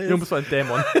Gegenrede Du ist. bist so ein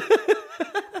Dämon.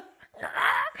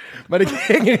 Meine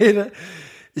Gegenrede.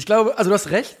 Ich glaube, also du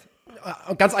hast recht.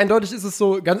 Ganz eindeutig ist es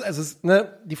so,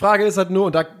 die Frage ist halt nur,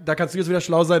 und da kannst du jetzt wieder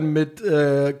schlau sein mit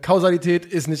Kausalität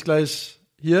ist nicht gleich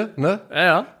hier, ne?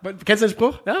 Ja. Kennst du den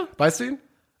Spruch? Ja. Weißt du ihn?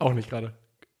 Auch nicht gerade.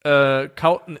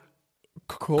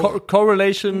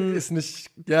 Correlation Ist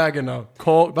nicht, ja genau.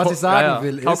 Was ich sagen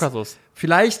will ist, Kaukasus.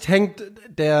 vielleicht hängt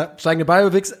der steigende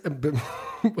Biowix,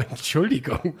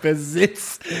 Entschuldigung,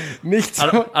 Besitz nicht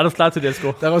so, Alles klar,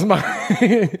 Tedesco. daraus machen,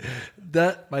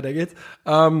 weiter geht's,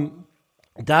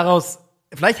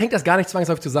 vielleicht hängt das gar nicht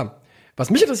zwangsläufig zusammen. Was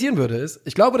mich interessieren würde ist,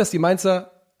 ich glaube, dass die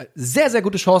Mainzer sehr, sehr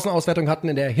gute Chancenauswertung hatten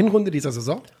in der Hinrunde dieser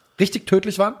Saison, richtig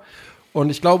tödlich waren, und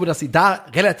ich glaube, dass sie da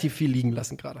relativ viel liegen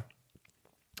lassen gerade.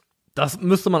 Das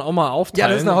müsste man auch mal aufteilen. Ja,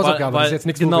 das ist eine Hausaufgabe, weil das ist jetzt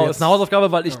nichts, wo Genau, wir ist eine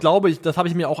Hausaufgabe, weil ich glaube, das habe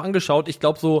ich mir auch angeschaut, ich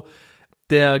glaube so,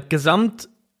 der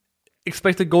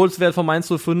Expected Goals Wert von Mainz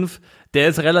 05, der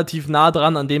ist relativ nah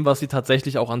dran an dem, was sie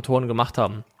tatsächlich auch an Toren gemacht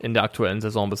haben in der aktuellen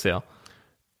Saison bisher.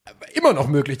 Immer noch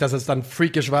möglich, dass es dann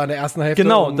freakish war in der ersten Hälfte.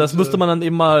 Genau, und, das müsste man dann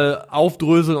eben mal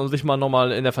aufdröseln und sich mal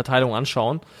nochmal in der Verteilung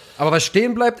anschauen. Aber was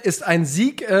stehen bleibt, ist ein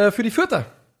Sieg für die Fürther.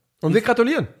 Und wir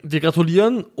gratulieren. Wir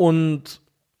gratulieren und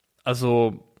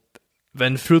also,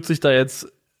 wenn Fürth sich da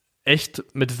jetzt echt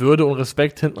mit Würde und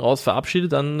Respekt hinten raus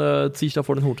verabschiedet, dann ziehe ich da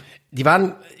vor den Hut.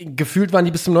 Gefühlt waren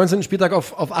die bis zum 19. Spieltag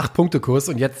auf 8-Punkte-Kurs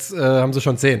und jetzt haben sie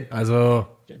schon 10. Also,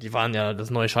 Ja, die waren ja das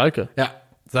neue Schalke. ja,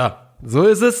 so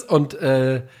ist es. Und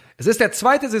es ist der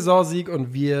zweite Saisonsieg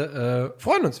und wir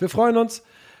freuen uns. Wir freuen uns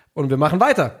und wir machen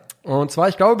weiter. Und zwar,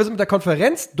 ich glaube, wir sind mit der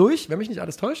Konferenz durch, wenn mich nicht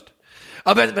alles täuscht.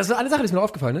 Aber das ist eine Sache, die mir noch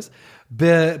aufgefallen ist.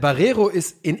 Barrero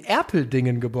ist in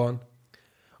Erpeldingen geboren.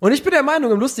 Und ich bin der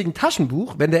Meinung, im lustigen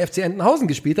Taschenbuch, wenn der FC Entenhausen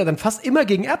gespielt hat, dann fast immer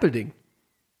gegen Erpelding.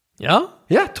 Ja?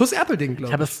 Ja, TuS Erpelding, glaube ich.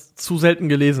 Ich habe es zu selten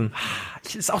gelesen.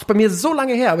 Ist auch bei mir so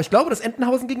lange her, aber ich glaube, dass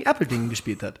Entenhausen gegen Erpeldingen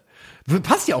gespielt hat.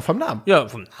 Passt ja auch vom Namen. Ja,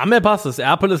 vom Namen her passt es.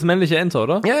 Erpel ist männliche Ente,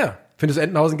 oder? Ja. Findest du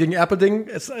Entenhausen gegen Erpeldingen?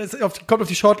 Kommt auf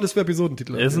die Shortlist für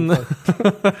Episodentitel. Ist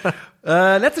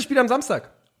Letztes Spiel am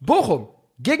Samstag. Bochum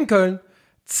gegen Köln.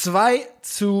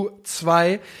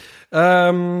 2:2.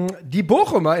 Die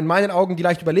Bochumer in meinen Augen die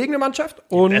leicht überlegene Mannschaft.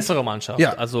 Und bessere Mannschaft.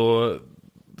 Ja. Also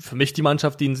für mich die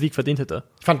Mannschaft, die einen Sieg verdient hätte.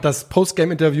 ich fand das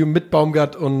Postgame-Interview mit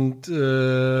Baumgart und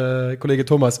Kollege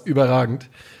Thomas überragend.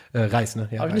 Reis, ne?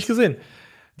 Ja, Habe ich Reis. nicht gesehen.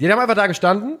 Die haben einfach da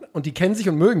gestanden und die kennen sich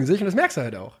und mögen sich und das merkst du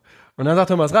halt auch. Und dann sagt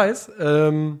Thomas Reis, ja,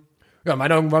 in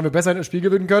meinen Augen waren wir besser in das Spiel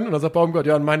gewinnen können. Und dann sagt Baumgart,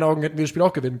 ja, in meinen Augen hätten wir das Spiel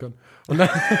auch gewinnen können. Und dann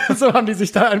so haben die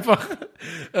sich da einfach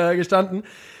gestanden.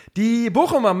 Die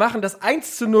Bochumer machen das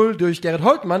 1:0 durch Gerrit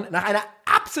Holtmann nach einer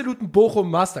absoluten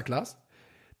Bochum-Masterclass.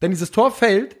 Denn dieses Tor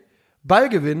fällt,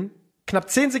 Ballgewinn, knapp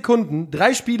 10 Sekunden,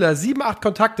 3 Spieler, 7, 8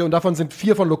 Kontakte und davon sind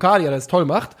 4 von Lokadia, der es toll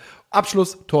macht.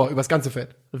 Abschluss, Tor, übers ganze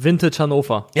Feld. Vintage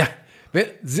Hannover. Ja,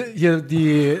 hier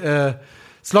die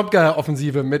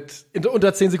Slomka-Offensive mit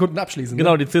unter 10 Sekunden abschließen.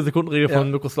 Genau, Ne? die 10-Sekunden-Regel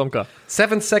von Mirko Slomka.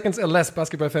 7 seconds or less,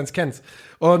 Basketball-Fans kennen's.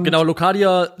 Und Genau,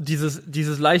 Lokadia,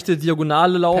 dieses leichte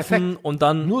diagonale Laufen Perfekt. und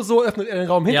dann nur so öffnet er den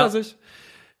Raum hinter Ja. sich.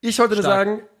 Ich wollte dir Stark.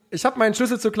 sagen, ich habe meinen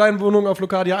Schlüssel zur kleinen Wohnung auf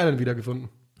Locadia Island wiedergefunden.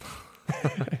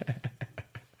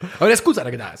 Aber der ist gut, seit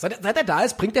er da ist. Seit er da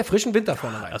ist, bringt der frischen Winter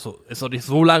vorne rein. also ist doch nicht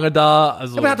so lange da,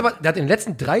 also Aber der hat in den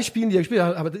letzten 3 Spielen, die er gespielt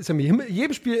hat, aber ist er mir in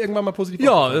jedem Spiel irgendwann mal positiv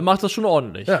ja, aufgefallen. macht das schon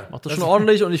ordentlich. Ja, Macht das schon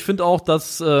ordentlich und ich finde auch,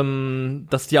 dass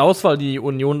die Auswahl, die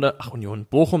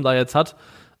Bochum da jetzt hat,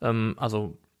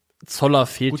 also Zoller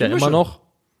fehlt Gute ja immer Mischung. noch.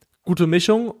 Gute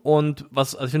Mischung und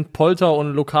ich finde, Polter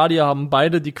und Lokadia haben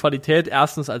beide die Qualität,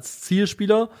 erstens als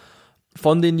Zielspieler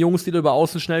von den Jungs, die da über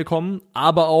außen schnell kommen,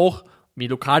 aber auch, wie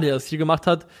Lokadia das hier gemacht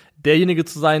hat, derjenige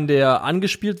zu sein, der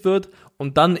angespielt wird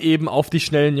und dann eben auf die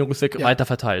schnellen Jungs weiter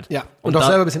verteilt. Ja, und auch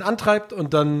selber ein bisschen antreibt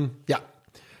und dann, ja.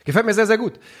 Gefällt mir sehr, sehr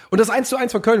gut. Und das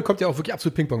 1:1 von Köln kommt ja auch wirklich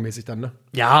absolut Ping-Pong-mäßig dann, ne?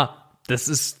 Ja, das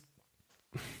ist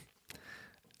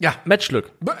Ja.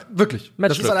 Matchglück. Wirklich. Matchglück.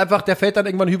 Das ist halt einfach, der fällt dann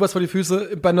irgendwann Hübers vor die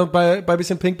Füße bei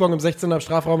bisschen Ping-Pong im 16er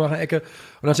Strafraum nach der Ecke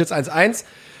und dann steht's 1-1.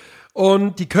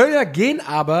 Und die Kölner gehen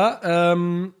aber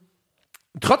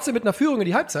trotzdem mit einer Führung in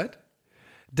die Halbzeit,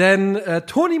 denn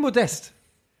Toni Modest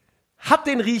hat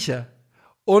den Riecher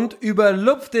und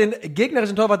überlupft den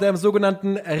gegnerischen Torwart, der im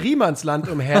sogenannten Riemannsland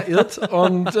umherirrt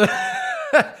und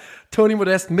Toni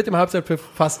Modest mit dem Halbzeitpfiff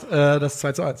fast das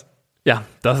 2-1. Ja,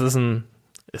 das ist ein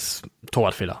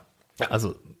Torwartfehler. Ja.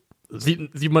 Also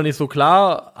sieht man nicht so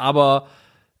klar, aber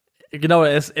genau,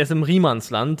 er ist im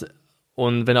Riemannsland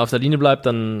und wenn er auf der Linie bleibt,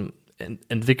 dann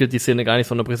entwickelt die Szene gar nicht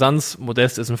so eine Brisanz.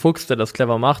 Modest ist ein Fuchs, der das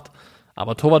clever macht,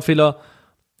 aber Torwartfehler.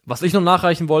 Was ich noch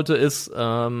nachreichen wollte, ist,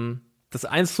 das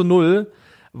 1-0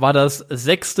 war das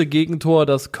 6. Gegentor,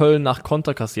 das Köln nach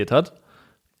Konter kassiert hat.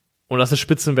 Und das ist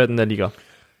Spitzenwert in der Liga.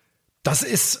 Das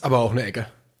ist aber auch eine Ecke.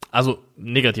 Also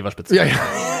negativer Spitzenwert. Ja.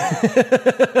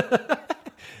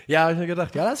 Ja, hab ich mir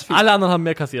gedacht, ja, das ist viel. Alle anderen haben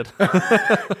mehr kassiert.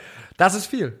 Das ist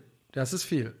viel.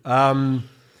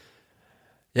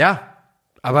 Ja,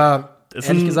 aber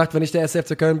ehrlich gesagt, wenn ich der SC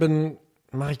FC Köln bin,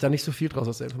 mache ich da nicht so viel draus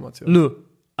aus der Information. Nö.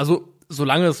 Also,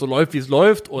 solange es so läuft, wie es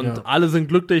läuft und alle sind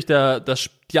glücklich, das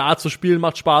Jahr zu spielen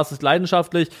macht Spaß, ist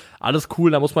leidenschaftlich, alles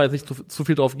cool, da muss man jetzt nicht zu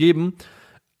viel drauf geben.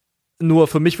 Nur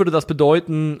für mich würde das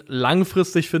bedeuten,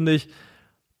 langfristig finde ich,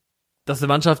 dass eine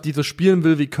Mannschaft, die so spielen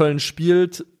will, wie Köln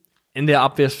spielt, in der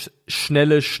Abwehr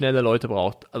schnelle Leute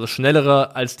braucht. Also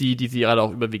schnellere als die sie gerade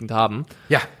auch überwiegend haben.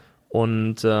 Ja.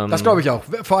 Und das glaube ich auch.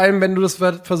 Vor allem, wenn du das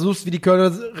versuchst, wie die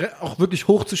Kölner auch wirklich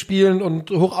hoch zu spielen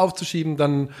und hoch aufzuschieben,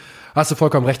 dann hast du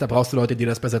vollkommen recht, da brauchst du Leute, die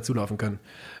das besser zulaufen können.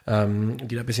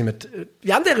 Die da ein bisschen mit.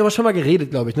 Wir haben darüber schon mal geredet,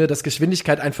 glaube ich, ne, dass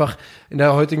Geschwindigkeit einfach in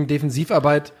der heutigen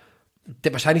Defensivarbeit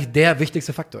wahrscheinlich der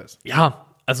wichtigste Faktor ist. Ja,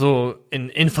 also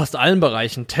in fast allen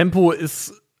Bereichen. Tempo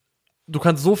ist. Du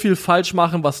kannst so viel falsch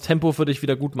machen, was Tempo für dich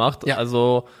wieder gut macht. Ja.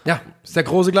 Also. Ja, ist der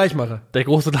große Gleichmacher. Der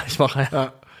große Gleichmacher,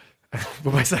 ja.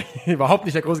 Wobei es überhaupt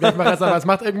nicht der große Gleichmacher ist, aber es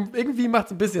macht irgendwie macht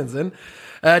es ein bisschen Sinn.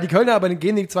 Die Kölner aber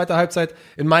gehen die zweite Halbzeit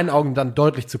in meinen Augen dann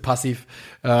deutlich zu passiv.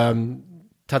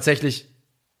 Tatsächlich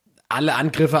alle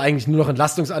Angriffe eigentlich nur noch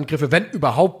Entlastungsangriffe, wenn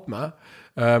überhaupt mal.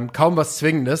 Kaum was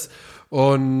Zwingendes.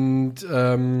 Und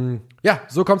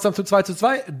so kommt es dann zu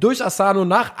 2-2 durch Asano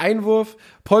nach Einwurf.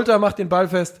 Polter macht den Ball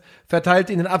fest, verteilt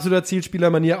ihn in absoluter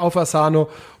Zielspielermanier auf Asano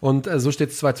und so steht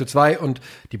es 2-2 und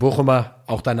die Bochumer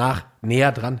auch danach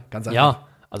näher dran, ganz einfach. Ja,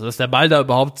 also dass der Ball da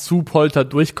überhaupt zu Polter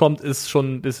durchkommt, ist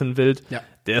schon ein bisschen wild. Ja.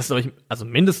 Der ist, glaube ich, also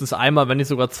mindestens einmal, wenn nicht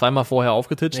sogar zweimal vorher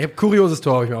aufgetitscht. Ich habe kurioses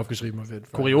Tor, habe ich mir aufgeschrieben auf jeden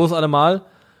Fall. Kurios allemal.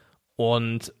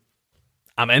 Und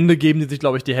am Ende geben die sich,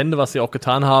 glaube ich, die Hände, was sie auch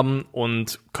getan haben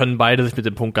und können beide sich mit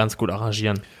dem Punkt ganz gut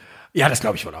arrangieren. Ja, das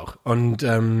glaube ich wohl auch. Und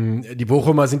die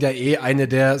Bochumer sind ja eine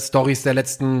der Storys der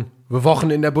letzten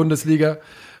Wochen in der Bundesliga.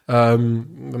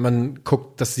 Wenn man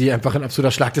guckt, dass sie einfach in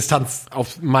absoluter Schlagdistanz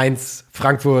auf Mainz,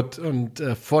 Frankfurt und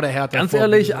vor der Hertha. Ganz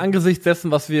ehrlich, angesichts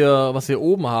dessen, was wir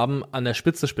oben haben, an der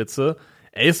Spitze,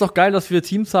 ist doch geil, dass wir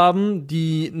Teams haben,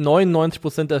 die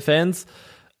 99% der Fans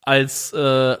als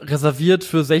reserviert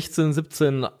für 16,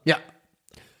 17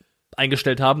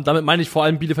 eingestellt haben. Damit meine ich vor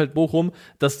allem Bielefeld-Bochum,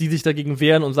 dass die sich dagegen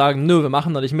wehren und sagen, nö, wir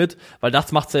machen da nicht mit, weil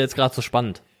das macht's ja jetzt gerade so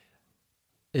spannend.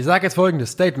 Ich sage jetzt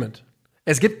folgendes Statement.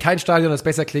 Es gibt kein Stadion, das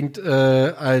besser klingt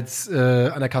als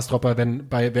an der Kastropper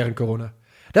während Corona.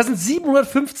 Das sind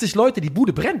 750 Leute, die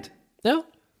Bude brennt. Ja.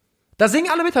 Da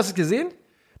singen alle mit, hast du es gesehen?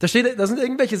 Da sind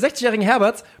irgendwelche 60-jährigen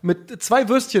Herberts mit 2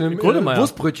 Würstchen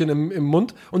Wurstbrötchen im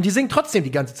Mund und die singen trotzdem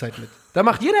die ganze Zeit mit. Da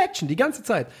macht jeder Action die ganze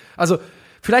Zeit. Also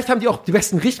vielleicht haben die auch die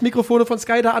besten Richtmikrofone von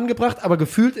Sky da angebracht, aber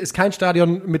gefühlt ist kein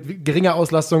Stadion mit geringer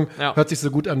Auslastung, hört sich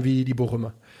so gut an wie die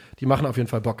Bochumer. Die machen auf jeden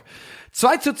Fall Bock.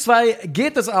 2-2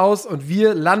 geht es aus und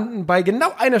wir landen bei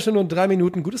genau 1 Stunde und 3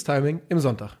 Minuten, gutes Timing, im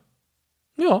Sonntag.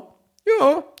 Ja.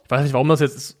 Ich weiß nicht, warum das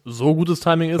jetzt so gutes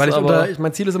Timing ist, weil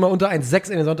mein Ziel ist immer unter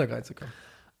 1,6 in den Sonntag reinzukommen.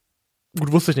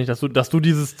 Gut, wusste ich nicht, dass du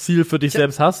dieses Ziel für dich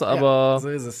selbst hast, aber. Ja, so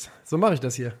ist es. So mache ich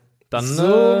das hier. Dann so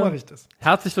mache ich das.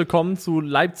 Herzlich willkommen zu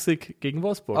Leipzig gegen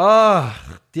Wolfsburg.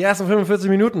 Die ersten 45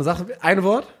 Minuten. Sag ein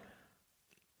Wort.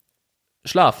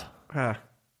 Schlaf. Ja.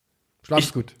 Schlaf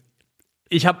ist gut.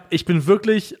 Ich bin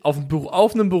wirklich auf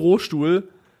einem Bürostuhl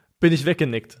bin ich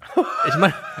weggenickt. Ich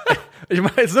meine,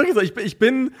 ist wirklich so, ich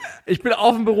bin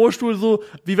auf dem Bürostuhl so,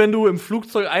 wie wenn du im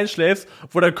Flugzeug einschläfst,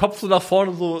 wo dein Kopf so nach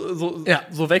vorne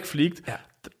so wegfliegt. Ja.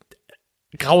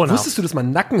 Grauenhaft. Wusstest du, dass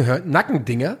man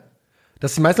Nackendinger,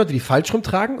 dass die meisten Leute die falsch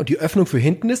rumtragen und die Öffnung für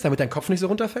hinten ist, damit dein Kopf nicht so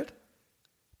runterfällt?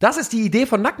 Das ist die Idee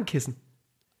von Nackenkissen.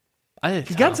 Alter.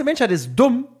 Die ganze Menschheit ist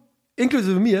dumm,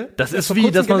 inklusive mir. Das ist wie,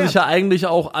 dass man sich ja eigentlich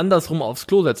auch andersrum aufs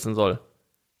Klo setzen soll.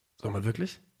 Soll man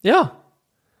wirklich? Ja.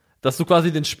 dass du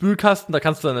quasi den Spülkasten, da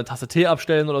kannst du dann eine Tasse Tee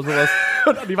abstellen oder sowas.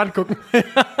 Und an die Wand gucken.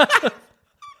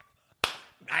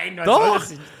 Nein, was Doch. soll das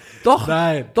nicht? Doch.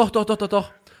 Nein.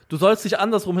 Doch. Du sollst dich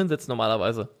andersrum hinsetzen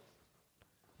normalerweise.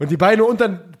 Und die Beine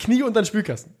Knie unter den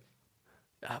Spülkasten.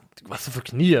 Ja, was für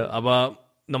Knie, aber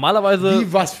normalerweise.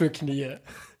 Wie was für Knie?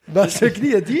 Was für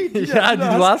Knie? Die Ja, die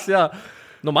du hast, ja.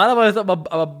 Normalerweise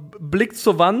aber Blick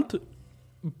zur Wand,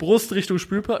 Brust Richtung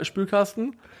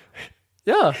Spülkasten.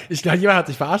 Ja. Ich glaube, jemand hat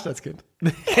dich verarscht als Kind.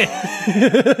 Nee.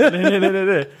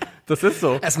 Das ist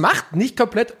so. Es macht nicht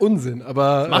komplett Unsinn,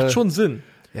 aber. Macht schon Sinn.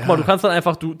 Ja. Guck mal, du kannst dann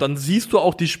einfach, dann siehst du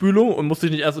auch die Spülung und musst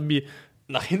dich nicht erst irgendwie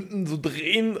nach hinten so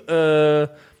drehen,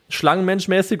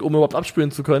 Schlangenmenschmäßig, um überhaupt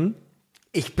abspülen zu können.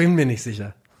 Ich bin mir nicht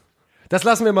sicher. Das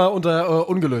lassen wir mal unter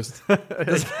ungelöst.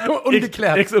 Das ist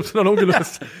ungeklärt. XY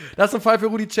ungelöst. Das ist ein Fall für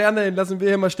Rudi Czerny, den lassen wir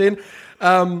hier mal stehen.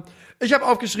 Ich habe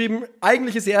aufgeschrieben,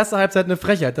 eigentlich ist die erste Halbzeit eine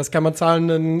Frechheit. Das kann man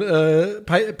zahlenden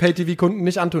Pay-TV-Kunden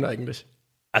nicht antun eigentlich.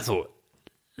 Also,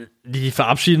 die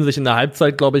verabschieden sich in der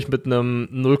Halbzeit, glaube ich, mit einem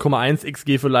 0,1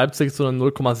 XG für Leipzig, sondern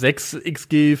 0,6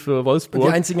 XG für Wolfsburg. Und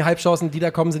die einzigen Halbchancen, die da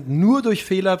kommen, sind nur durch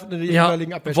Fehler der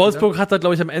jeweiligen Abwehrspieler. Wolfsburg hat da,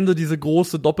 glaube ich, am Ende diese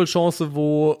große Doppelchance,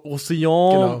 wo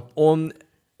Roussillon und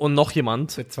noch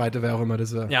jemand. Der zweite, wer auch immer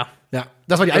das war. Ja. Ja,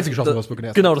 das war die einzige Chance von Wolfsburg in der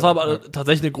ersten Genau, das war Halbzeit. aber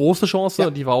tatsächlich eine große Chance. Ja.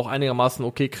 Die war auch einigermaßen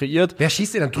okay kreiert. Wer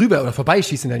schießt denn dann drüber oder vorbei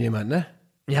schießt denn dann jemand, ne?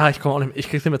 Ja, ich komme auch nicht, ich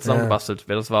krieg's nicht mehr zusammengebastelt,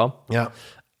 wer das war. Ja.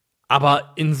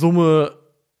 Aber in Summe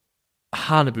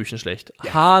Hanebüchen schlecht.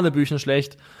 Ja. Hanebüchen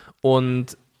schlecht.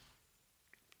 Und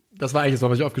Das war eigentlich das,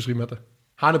 was ich aufgeschrieben hatte.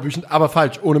 Hanebüchen, aber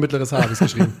falsch, ohne mittleres H habe ich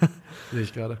geschrieben. Sehe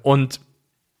ich gerade. Und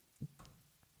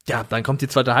ja, dann kommt die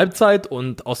zweite Halbzeit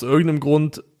und aus irgendeinem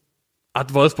Grund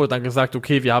hat Wolfsburg dann gesagt,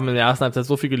 okay, wir haben in der ersten Halbzeit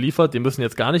so viel geliefert, die müssen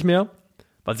jetzt gar nicht mehr.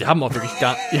 Weil sie haben auch wirklich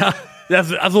ja,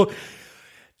 also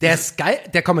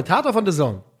Der Kommentator von The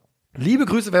Zone, liebe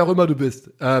Grüße, wer auch immer du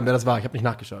bist, wer das war, ich habe nicht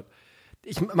nachgeschaut.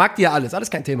 Ich mag dir alles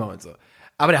kein Thema und so.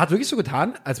 Aber der hat wirklich so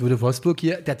getan, als würde Wolfsburg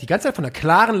hier, der hat die ganze Zeit von einer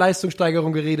klaren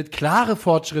Leistungssteigerung geredet, klare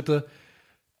Fortschritte.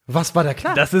 Was war da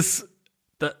klar?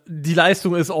 die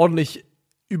Leistung ist ordentlich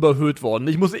überhöht worden.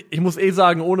 Ich muss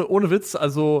sagen, ohne Witz,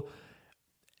 also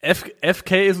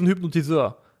FK ist ein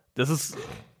Hypnotiseur. Das ist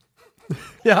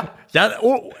ja.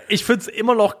 Ich find's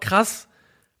immer noch krass,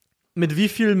 mit wie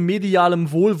viel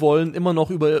medialem Wohlwollen immer noch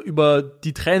über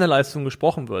die Trainerleistung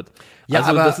gesprochen wird. Ja,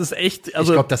 also aber das ist echt,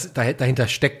 also ich glaube, dahinter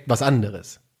steckt was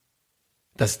anderes.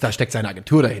 Da steckt seine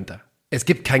Agentur dahinter. Es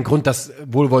gibt keinen Grund, das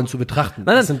Wohlwollen zu betrachten.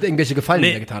 Nein. Das sind irgendwelche Gefallen,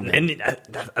 die da getan werden. Nee,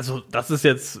 das ist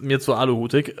jetzt mir zu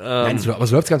aluhutig. Nein, aber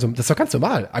so läuft's das ist doch ganz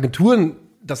normal.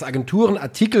 Dass Agenturen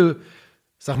Artikel,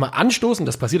 sag mal, anstoßen,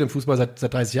 das passiert im Fußball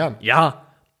seit 30 Jahren. Ja,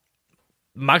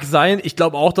 mag sein. Ich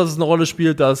glaube auch, dass es eine Rolle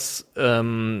spielt, dass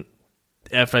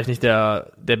er vielleicht nicht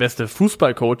der beste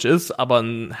Fußballcoach ist, aber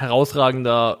ein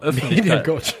herausragender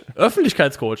Mediencoach.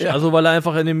 Öffentlichkeitscoach. Ja. Also weil er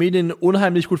einfach in den Medien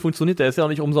unheimlich gut funktioniert. Der ist ja auch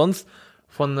nicht umsonst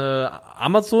von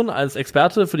Amazon als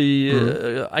Experte für die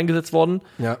eingesetzt worden.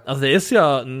 Ja. Also der ist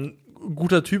ja ein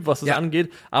guter Typ, was das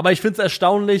angeht. Aber ich finde es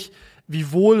erstaunlich,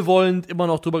 wie wohlwollend immer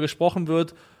noch drüber gesprochen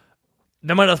wird.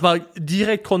 Wenn man das mal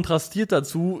direkt kontrastiert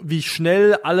dazu, wie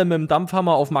schnell alle mit dem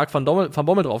Dampfhammer auf Marc van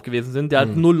Bommel drauf gewesen sind, der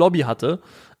halt null Lobby hatte.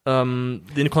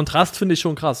 Den Kontrast finde ich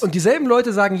schon krass. Und dieselben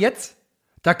Leute sagen jetzt,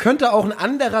 da könnte auch ein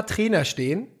anderer Trainer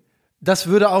stehen, das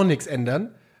würde auch nichts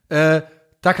ändern. Da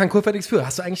kann Kurfeld nichts für.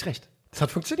 Hast du eigentlich recht. Das hat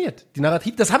funktioniert. Die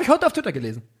Narrativ, das habe ich heute auf Twitter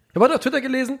gelesen.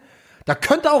 Da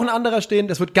könnte auch ein anderer stehen,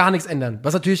 das wird gar nichts ändern.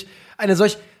 Was natürlich eine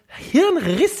solch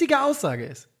hirnrissige Aussage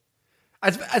ist.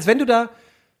 Als wenn du da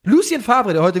Lucien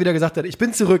Favre, der heute wieder gesagt hat, ich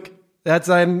bin zurück. Er hat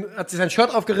sich sein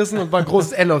Shirt aufgerissen und war ein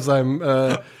großes L auf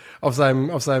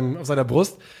seiner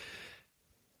Brust.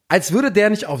 Als würde der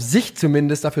nicht auf sich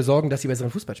zumindest dafür sorgen, dass sie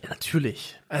besseren Fußball spielen.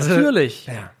 Natürlich. Also, Natürlich.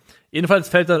 Ja. Jedenfalls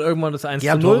fällt dann irgendwann das 1:0.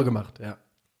 Die haben Tore gemacht, ja.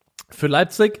 Für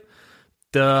Leipzig.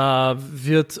 Da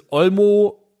wird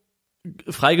Olmo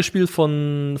freigespielt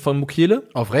von Mukiele.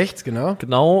 Auf rechts, genau.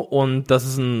 Genau. Und das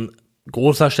ist ein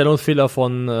großer Stellungsfehler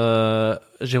von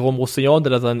Jérôme Roussillon,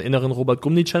 der da seinen inneren Robert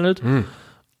Gumni channelt.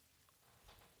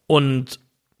 Und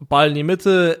Ball in die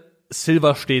Mitte.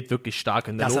 Silva steht wirklich stark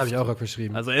in der Luft. Das habe ich auch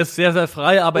aufgeschrieben. Also er ist sehr, sehr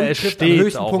frei, aber er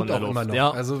steht auch in der Luft. Immer noch.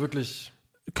 Ja. Also wirklich.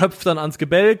 Köpft dann ans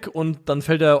Gebälk und dann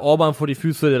fällt der Orban vor die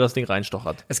Füße, der das Ding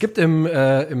reinstochert. Es gibt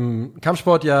im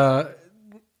Kampfsport ja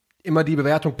immer die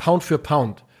Bewertung Pound for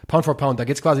Pound. Da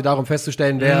geht es quasi darum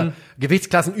festzustellen, wer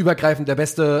gewichtsklassenübergreifend der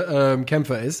beste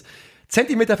Kämpfer ist.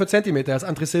 Zentimeter für Zentimeter ist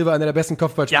André Silva einer der besten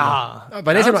Kopfballspieler. Ja,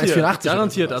 weil der ist ja noch 1,84.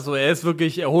 Garantiert. Also er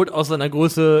holt aus seiner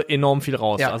Größe enorm viel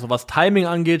raus. Ja. Also was Timing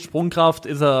angeht, Sprungkraft,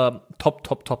 ist er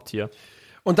Top-Tier.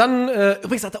 Und dann,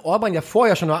 übrigens hatte Orban ja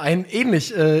vorher schon mal einen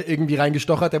ähnlich irgendwie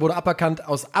reingestochert. Der wurde aberkannt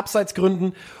aus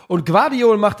Abseitsgründen. Und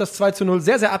Gvardiol macht das 2:0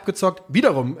 sehr, sehr abgezockt.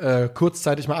 Wiederum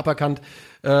kurzzeitig mal aberkannt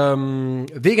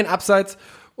wegen Abseits.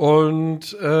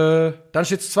 Und dann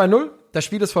steht es 2:0. Das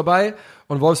Spiel ist vorbei.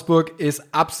 Und Wolfsburg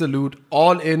ist absolut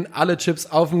all in. Alle Chips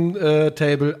auf dem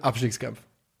Table. Abstiegskampf.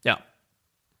 Ja.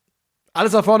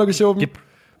 Alles nach vorne geschoben.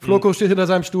 Floko steht hinter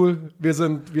seinem Stuhl. Wir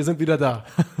sind wieder da.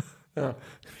 Ja.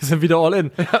 Wir sind wieder all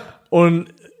in. Ja. Und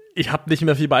ich habe nicht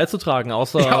mehr viel beizutragen,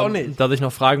 außer dass ich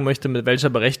noch fragen möchte, mit welcher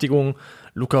Berechtigung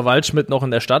Luca Waldschmidt noch in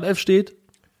der Startelf steht.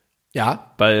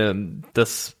 Ja. Weil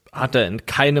das hat er in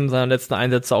keinem seiner letzten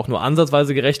Einsätze auch nur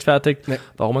ansatzweise gerechtfertigt. Nee.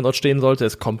 Warum er dort stehen sollte,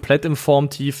 ist komplett im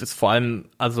Formtief, ist vor allem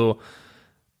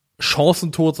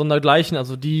Chancentod sondergleichen.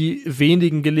 Also die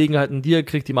wenigen Gelegenheiten, die er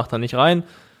kriegt, die macht er nicht rein.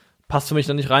 Passt für mich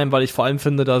da nicht rein, weil ich vor allem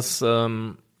finde, dass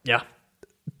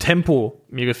Tempo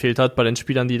mir gefehlt hat bei den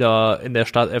Spielern, die da in der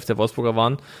Startelf der Wolfsburger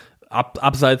waren.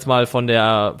 Abseits mal von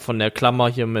der Klammer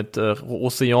hier mit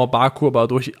Roussillon, Baku, aber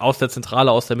aus der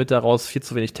Zentrale, aus der Mitte heraus viel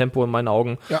zu wenig Tempo in meinen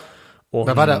Augen. Ja.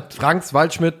 Da war da Franks,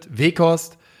 Waldschmidt,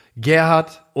 Weghorst,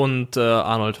 Gerhard und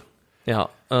Arnold. Ja.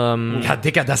 Ja,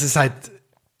 Dicker, das ist halt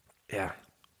ja,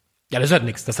 das ist halt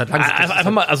nichts. Das hat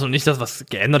einfach mal, also nicht, dass was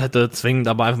geändert hätte, zwingend,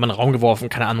 aber einfach mal einen Raum geworfen,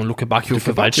 keine Ahnung, Luke Bacchio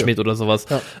für Waldschmidt oder sowas.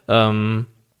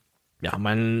 Ja.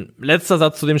 Mein letzter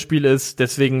Satz zu dem Spiel ist,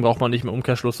 deswegen braucht man nicht mehr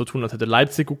Umkehrschluss zu tun, als hätte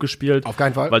Leipzig gut gespielt. Auf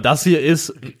keinen Fall. Weil das hier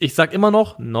ist, ich sag immer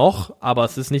noch, aber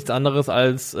es ist nichts anderes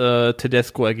als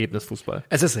Tedesco-Ergebnisfußball.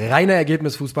 Es ist reiner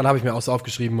Ergebnisfußball, habe ich mir auch so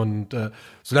aufgeschrieben. Und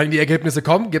solange die Ergebnisse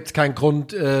kommen, gibt es keinen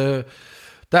Grund,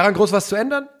 daran groß was zu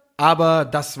ändern. Aber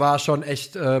das war schon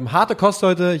echt harte Kost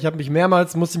heute. Ich habe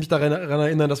musste mich daran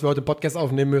erinnern, dass wir heute einen Podcast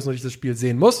aufnehmen müssen und ich das Spiel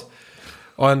sehen muss.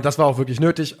 Und das war auch wirklich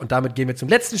nötig. Und damit gehen wir zum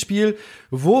letzten Spiel,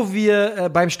 wo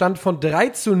wir beim Stand von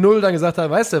 3:0 dann gesagt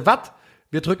haben, weißt du, was?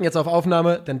 Wir drücken jetzt auf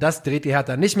Aufnahme, denn das dreht die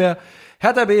Hertha nicht mehr.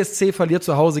 Hertha BSC verliert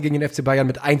zu Hause gegen den FC Bayern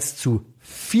mit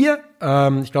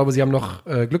 1:4. Ich glaube, sie haben noch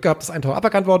Glück gehabt, dass ein Tor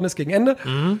aberkannt worden ist gegen Ende.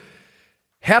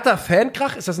 Hertha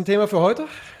Fankrach, ist das ein Thema für heute?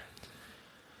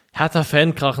 Hertha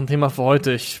Fankrach, ein Thema für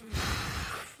heute.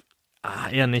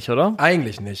 Eher nicht, oder?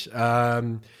 Eigentlich nicht.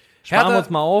 Sparen wir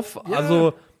uns mal auf. Ja.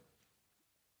 Also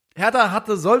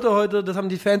Hertha sollte heute, das haben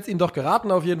die Fans ihnen doch geraten,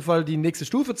 auf jeden Fall die nächste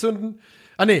Stufe zünden.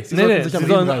 Sie sollten sich am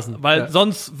Riemen reißen. Weil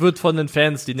sonst wird von den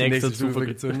Fans die nächste Stufe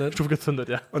gezündet,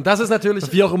 ja. Und das ist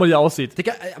natürlich... Wie auch immer die aussieht.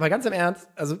 Digga, aber ganz im Ernst,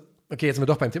 also, okay, jetzt sind wir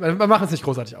doch beim Thema. Wir machen es nicht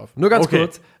großartig auf. Nur ganz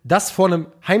kurz, das vor einem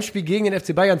Heimspiel gegen den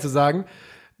FC Bayern zu sagen,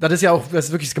 das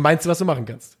ist wirklich das Gemeinste, was du machen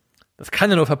kannst. Das kann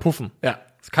ja nur verpuffen. Ja.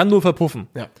 Das kann nur verpuffen.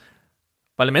 Ja.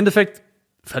 Weil im Endeffekt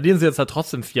verlieren sie jetzt halt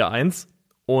trotzdem 4:1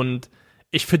 und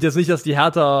ich finde jetzt nicht, dass die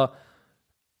Hertha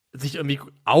sich irgendwie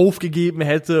aufgegeben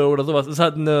hätte oder sowas. Es ist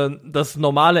halt das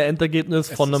normale Endergebnis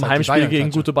von einem Heimspiel gegen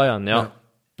gute Bayern, ja.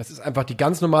 Das ist einfach die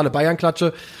ganz normale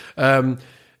Bayern-Klatsche.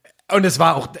 Und es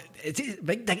war auch,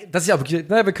 das ist ja wirklich,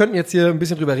 wir könnten jetzt hier ein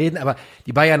bisschen drüber reden, aber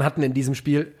die Bayern hatten in diesem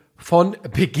Spiel von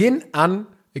Beginn an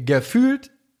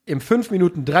gefühlt im 5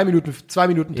 Minuten, 3 Minuten, 2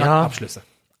 Minuten Takt Abschlüsse.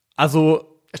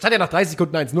 Also es stand ja nach 30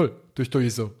 Sekunden 1:0 durch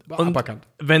Tolisso. Aberkannt.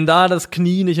 Wenn da das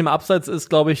Knie nicht im Abseits ist,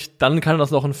 glaube ich, dann kann das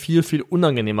noch ein viel, viel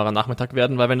unangenehmerer Nachmittag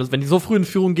werden, weil wenn die so früh in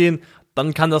Führung gehen,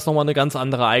 dann kann das nochmal eine ganz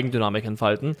andere Eigendynamik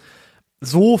entfalten.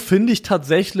 So finde ich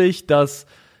tatsächlich,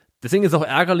 deswegen ist es auch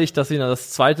ärgerlich, dass sie dann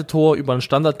das zweite Tor über einen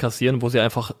Standard kassieren, wo sie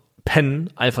einfach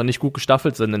einfach nicht gut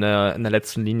gestaffelt sind in der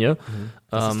letzten Linie.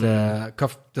 Das ist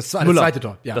das zweite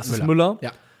Tor. Ja, das ist Müller.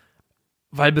 Ja.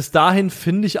 Weil bis dahin,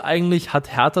 finde ich eigentlich,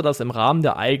 hat Hertha das im Rahmen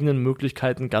der eigenen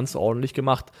Möglichkeiten ganz ordentlich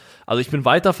gemacht. Also ich bin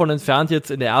weit davon entfernt,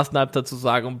 jetzt in der ersten Halbzeit zu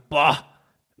sagen, war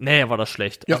das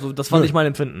schlecht. Ja, also das war nicht mein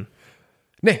Empfinden.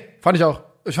 Nee, fand ich auch.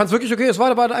 Ich fand es wirklich okay. Es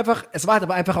war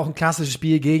aber einfach auch ein klassisches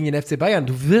Spiel gegen den FC Bayern.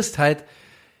 Du wirst halt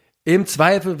im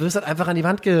Zweifel einfach an die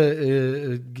Wand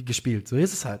gespielt. So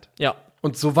ist es halt. Ja.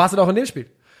 Und so war es dann auch in dem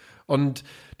Spiel. Und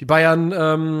die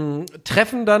Bayern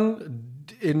treffen dann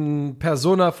in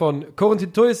Persona von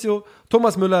Corentin Tolisso,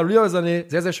 Thomas Müller, Leroy Sané,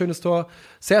 sehr, sehr schönes Tor,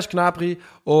 Serge Gnabry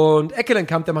und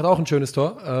Ekkelenkamp, der macht auch ein schönes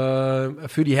Tor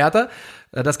für die Hertha.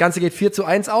 Das Ganze geht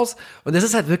 4:1 aus und das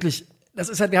ist halt wirklich,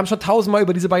 wir haben schon 1000-mal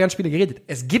über diese Bayern-Spiele geredet.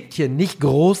 Es gibt hier nicht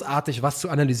großartig was zu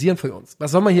analysieren für uns.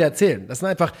 Was soll man hier erzählen? Das ist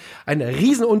einfach ein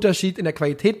Riesenunterschied in der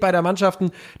Qualität beider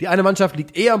Mannschaften. Die eine Mannschaft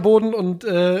liegt am Boden und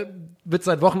wird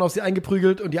seit Wochen auf sie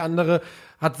eingeprügelt und die andere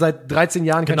hat seit 13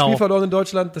 Jahren kein Spiel verloren in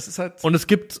Deutschland. Das ist halt. Und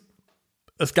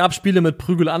es gab Spiele mit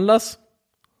Prügelanlass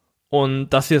und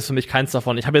das hier ist für mich keins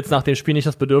davon. Ich habe jetzt nach dem Spiel nicht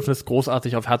das Bedürfnis,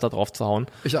 großartig auf Hertha drauf zu hauen.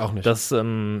 Ich auch nicht. Das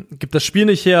gibt das Spiel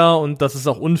nicht her und das ist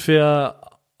auch unfair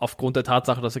aufgrund der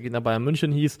Tatsache, dass der Gegner Bayern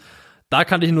München hieß. Da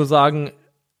kann ich nur sagen,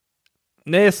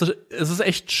 Nee, es ist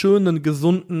echt schön, einen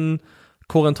gesunden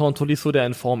Corentin Tolisso, der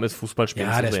in Form ist, Fußball spielen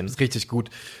zu sehen. Ja, ist richtig gut.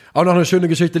 Auch noch eine schöne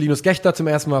Geschichte, Linus Gächter zum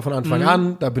ersten Mal von Anfang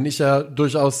an. Da bin ich ja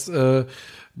durchaus ein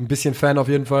bisschen Fan auf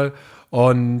jeden Fall.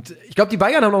 Und ich glaube, die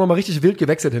Bayern haben auch noch mal richtig wild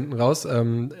gewechselt hinten raus.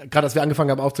 Gerade als wir angefangen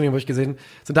haben aufzunehmen, habe ich gesehen,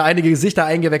 sind da einige Gesichter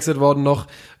eingewechselt worden noch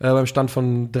beim Stand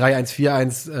von 3-1,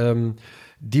 4-1,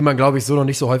 die man, glaube ich, so noch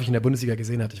nicht so häufig in der Bundesliga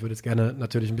gesehen hat. Ich würde jetzt gerne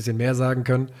natürlich ein bisschen mehr sagen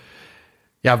können.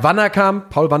 Ja, Wanner kam,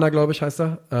 Paul Wanner, glaube ich, heißt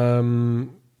er.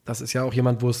 Das ist ja auch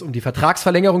jemand, wo es um die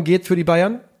Vertragsverlängerung geht für die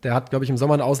Bayern. Der hat, glaube ich, im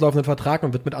Sommer einen auslaufenden Vertrag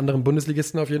und wird mit anderen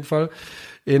Bundesligisten auf jeden Fall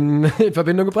in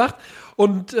Verbindung gebracht.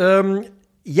 Und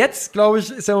jetzt, glaube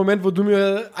ich, ist der Moment, wo du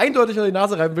mir eindeutig an die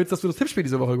Nase reiben willst, dass du das Tippspiel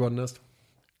diese Woche gewonnen hast.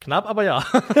 Knapp, aber ja.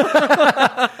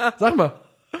 Sag mal.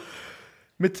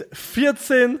 Mit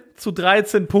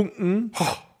 14-13 Punkten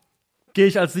gehe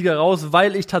ich als Sieger raus,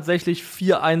 weil ich tatsächlich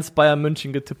 4-1 Bayern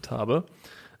München getippt habe.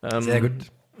 Sehr gut.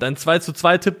 Dein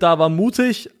 2-2-Tipp da war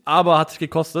mutig, aber hat sich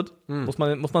gekostet, muss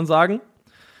man sagen.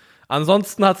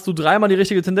 Ansonsten hattest du dreimal die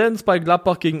richtige Tendenz. Bei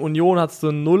Gladbach gegen Union hattest du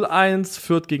 0-1,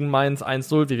 Fürth gegen Mainz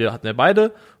 1-0, wie wir hatten ja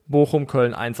beide. Bochum,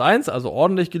 Köln 1-1, also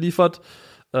ordentlich geliefert.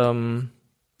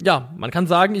 Ja, man kann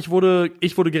sagen, ich wurde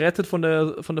gerettet von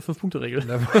der 5-Punkte-Regel.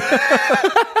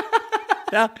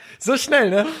 Ja, so schnell,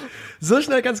 ne? So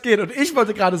schnell kann's gehen. Und ich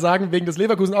wollte gerade sagen, wegen des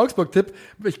Leverkusen-Augsburg-Tipp,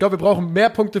 ich glaube, wir brauchen mehr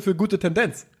Punkte für gute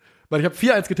Tendenz. Weil ich habe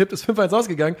 4-1 getippt, ist 5-1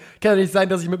 ausgegangen. Kann ja nicht sein,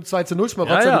 dass ich mit dem 2-0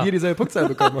 schmarotzer und hier dieselbe Punktzahl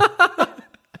bekomme.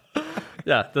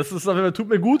 Ja, das ist auf jeden Fall, tut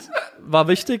mir gut, war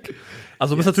wichtig.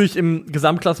 Also du bist natürlich im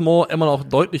Gesamtklassement immer noch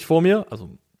deutlich vor mir,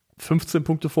 also 15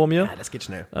 Punkte vor mir. Ja, das geht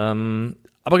schnell.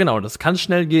 Aber genau, das kann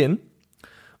schnell gehen.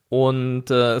 Und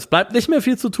es bleibt nicht mehr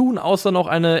viel zu tun, außer noch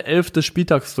eine 11. des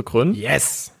Spieltags zu krönen.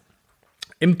 Yes.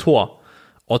 Im Tor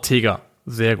Ortega,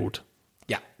 sehr gut.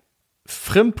 Ja.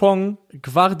 Frimpong,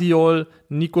 Gvardiol,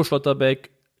 Nico Schlotterbeck,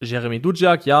 Jeremy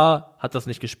Dudjak, ja, hat das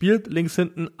nicht gespielt, links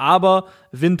hinten, aber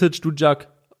Vintage Dudjak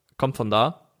kommt von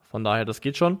da. Von daher, das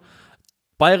geht schon.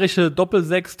 Bayerische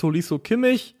Doppel-6, Tolisso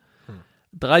Kimmich.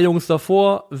 3 Jungs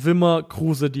davor, Wimmer,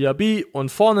 Kruse, Diaby. Und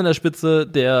vorne in der Spitze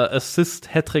der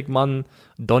Assist-Hattrick-Mann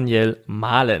Daniel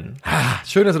Mahlen.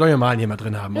 Schön, dass wir Daniel Mahlen hier mal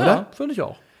drin haben, oder? Finde ich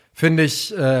auch. Finde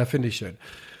ich schön.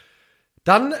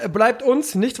 Dann bleibt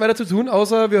uns nichts weiter zu tun,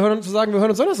 außer wir hören uns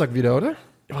Donnerstag wieder, oder?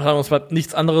 Uns bleibt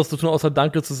nichts anderes zu tun, außer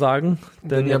Danke zu sagen.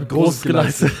 Denn ihr habt Großes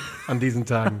geleistet an diesen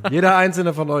Tagen. Jeder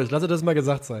einzelne von euch. Lasst das mal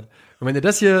gesagt sein. Und wenn ihr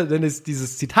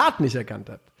dieses Zitat nicht erkannt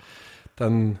habt,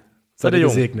 dann seid ihr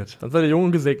gesegnet. Dann seid ihr jung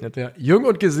und gesegnet. Ja, jung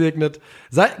und gesegnet.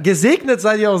 Gesegnet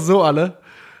seid ihr auch so alle.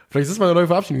 Vielleicht ist das mal eine neue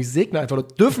Verabschiedung. Ich segne einfach.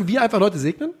 Dürfen wir einfach Leute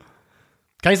segnen?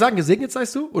 Kann ich sagen, gesegnet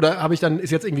seist du? Oder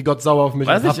ist jetzt irgendwie Gott sauer auf mich?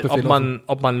 Weiß nicht, ob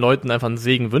man Leuten einfach einen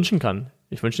Segen wünschen kann.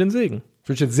 Ich wünsche den Segen. Ich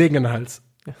wünsche den Segen an den Hals.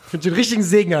 Ich wünsche den richtigen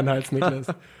Segen an den Hals, Niklas.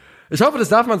 Ich hoffe, das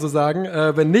darf man so sagen.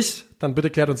 Wenn nicht, dann bitte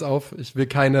klärt uns auf. Ich will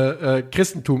keine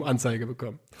Christentum-Anzeige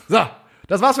bekommen. So,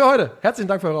 das war's für heute. Herzlichen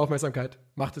Dank für eure Aufmerksamkeit.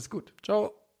 Macht es gut.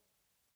 Ciao.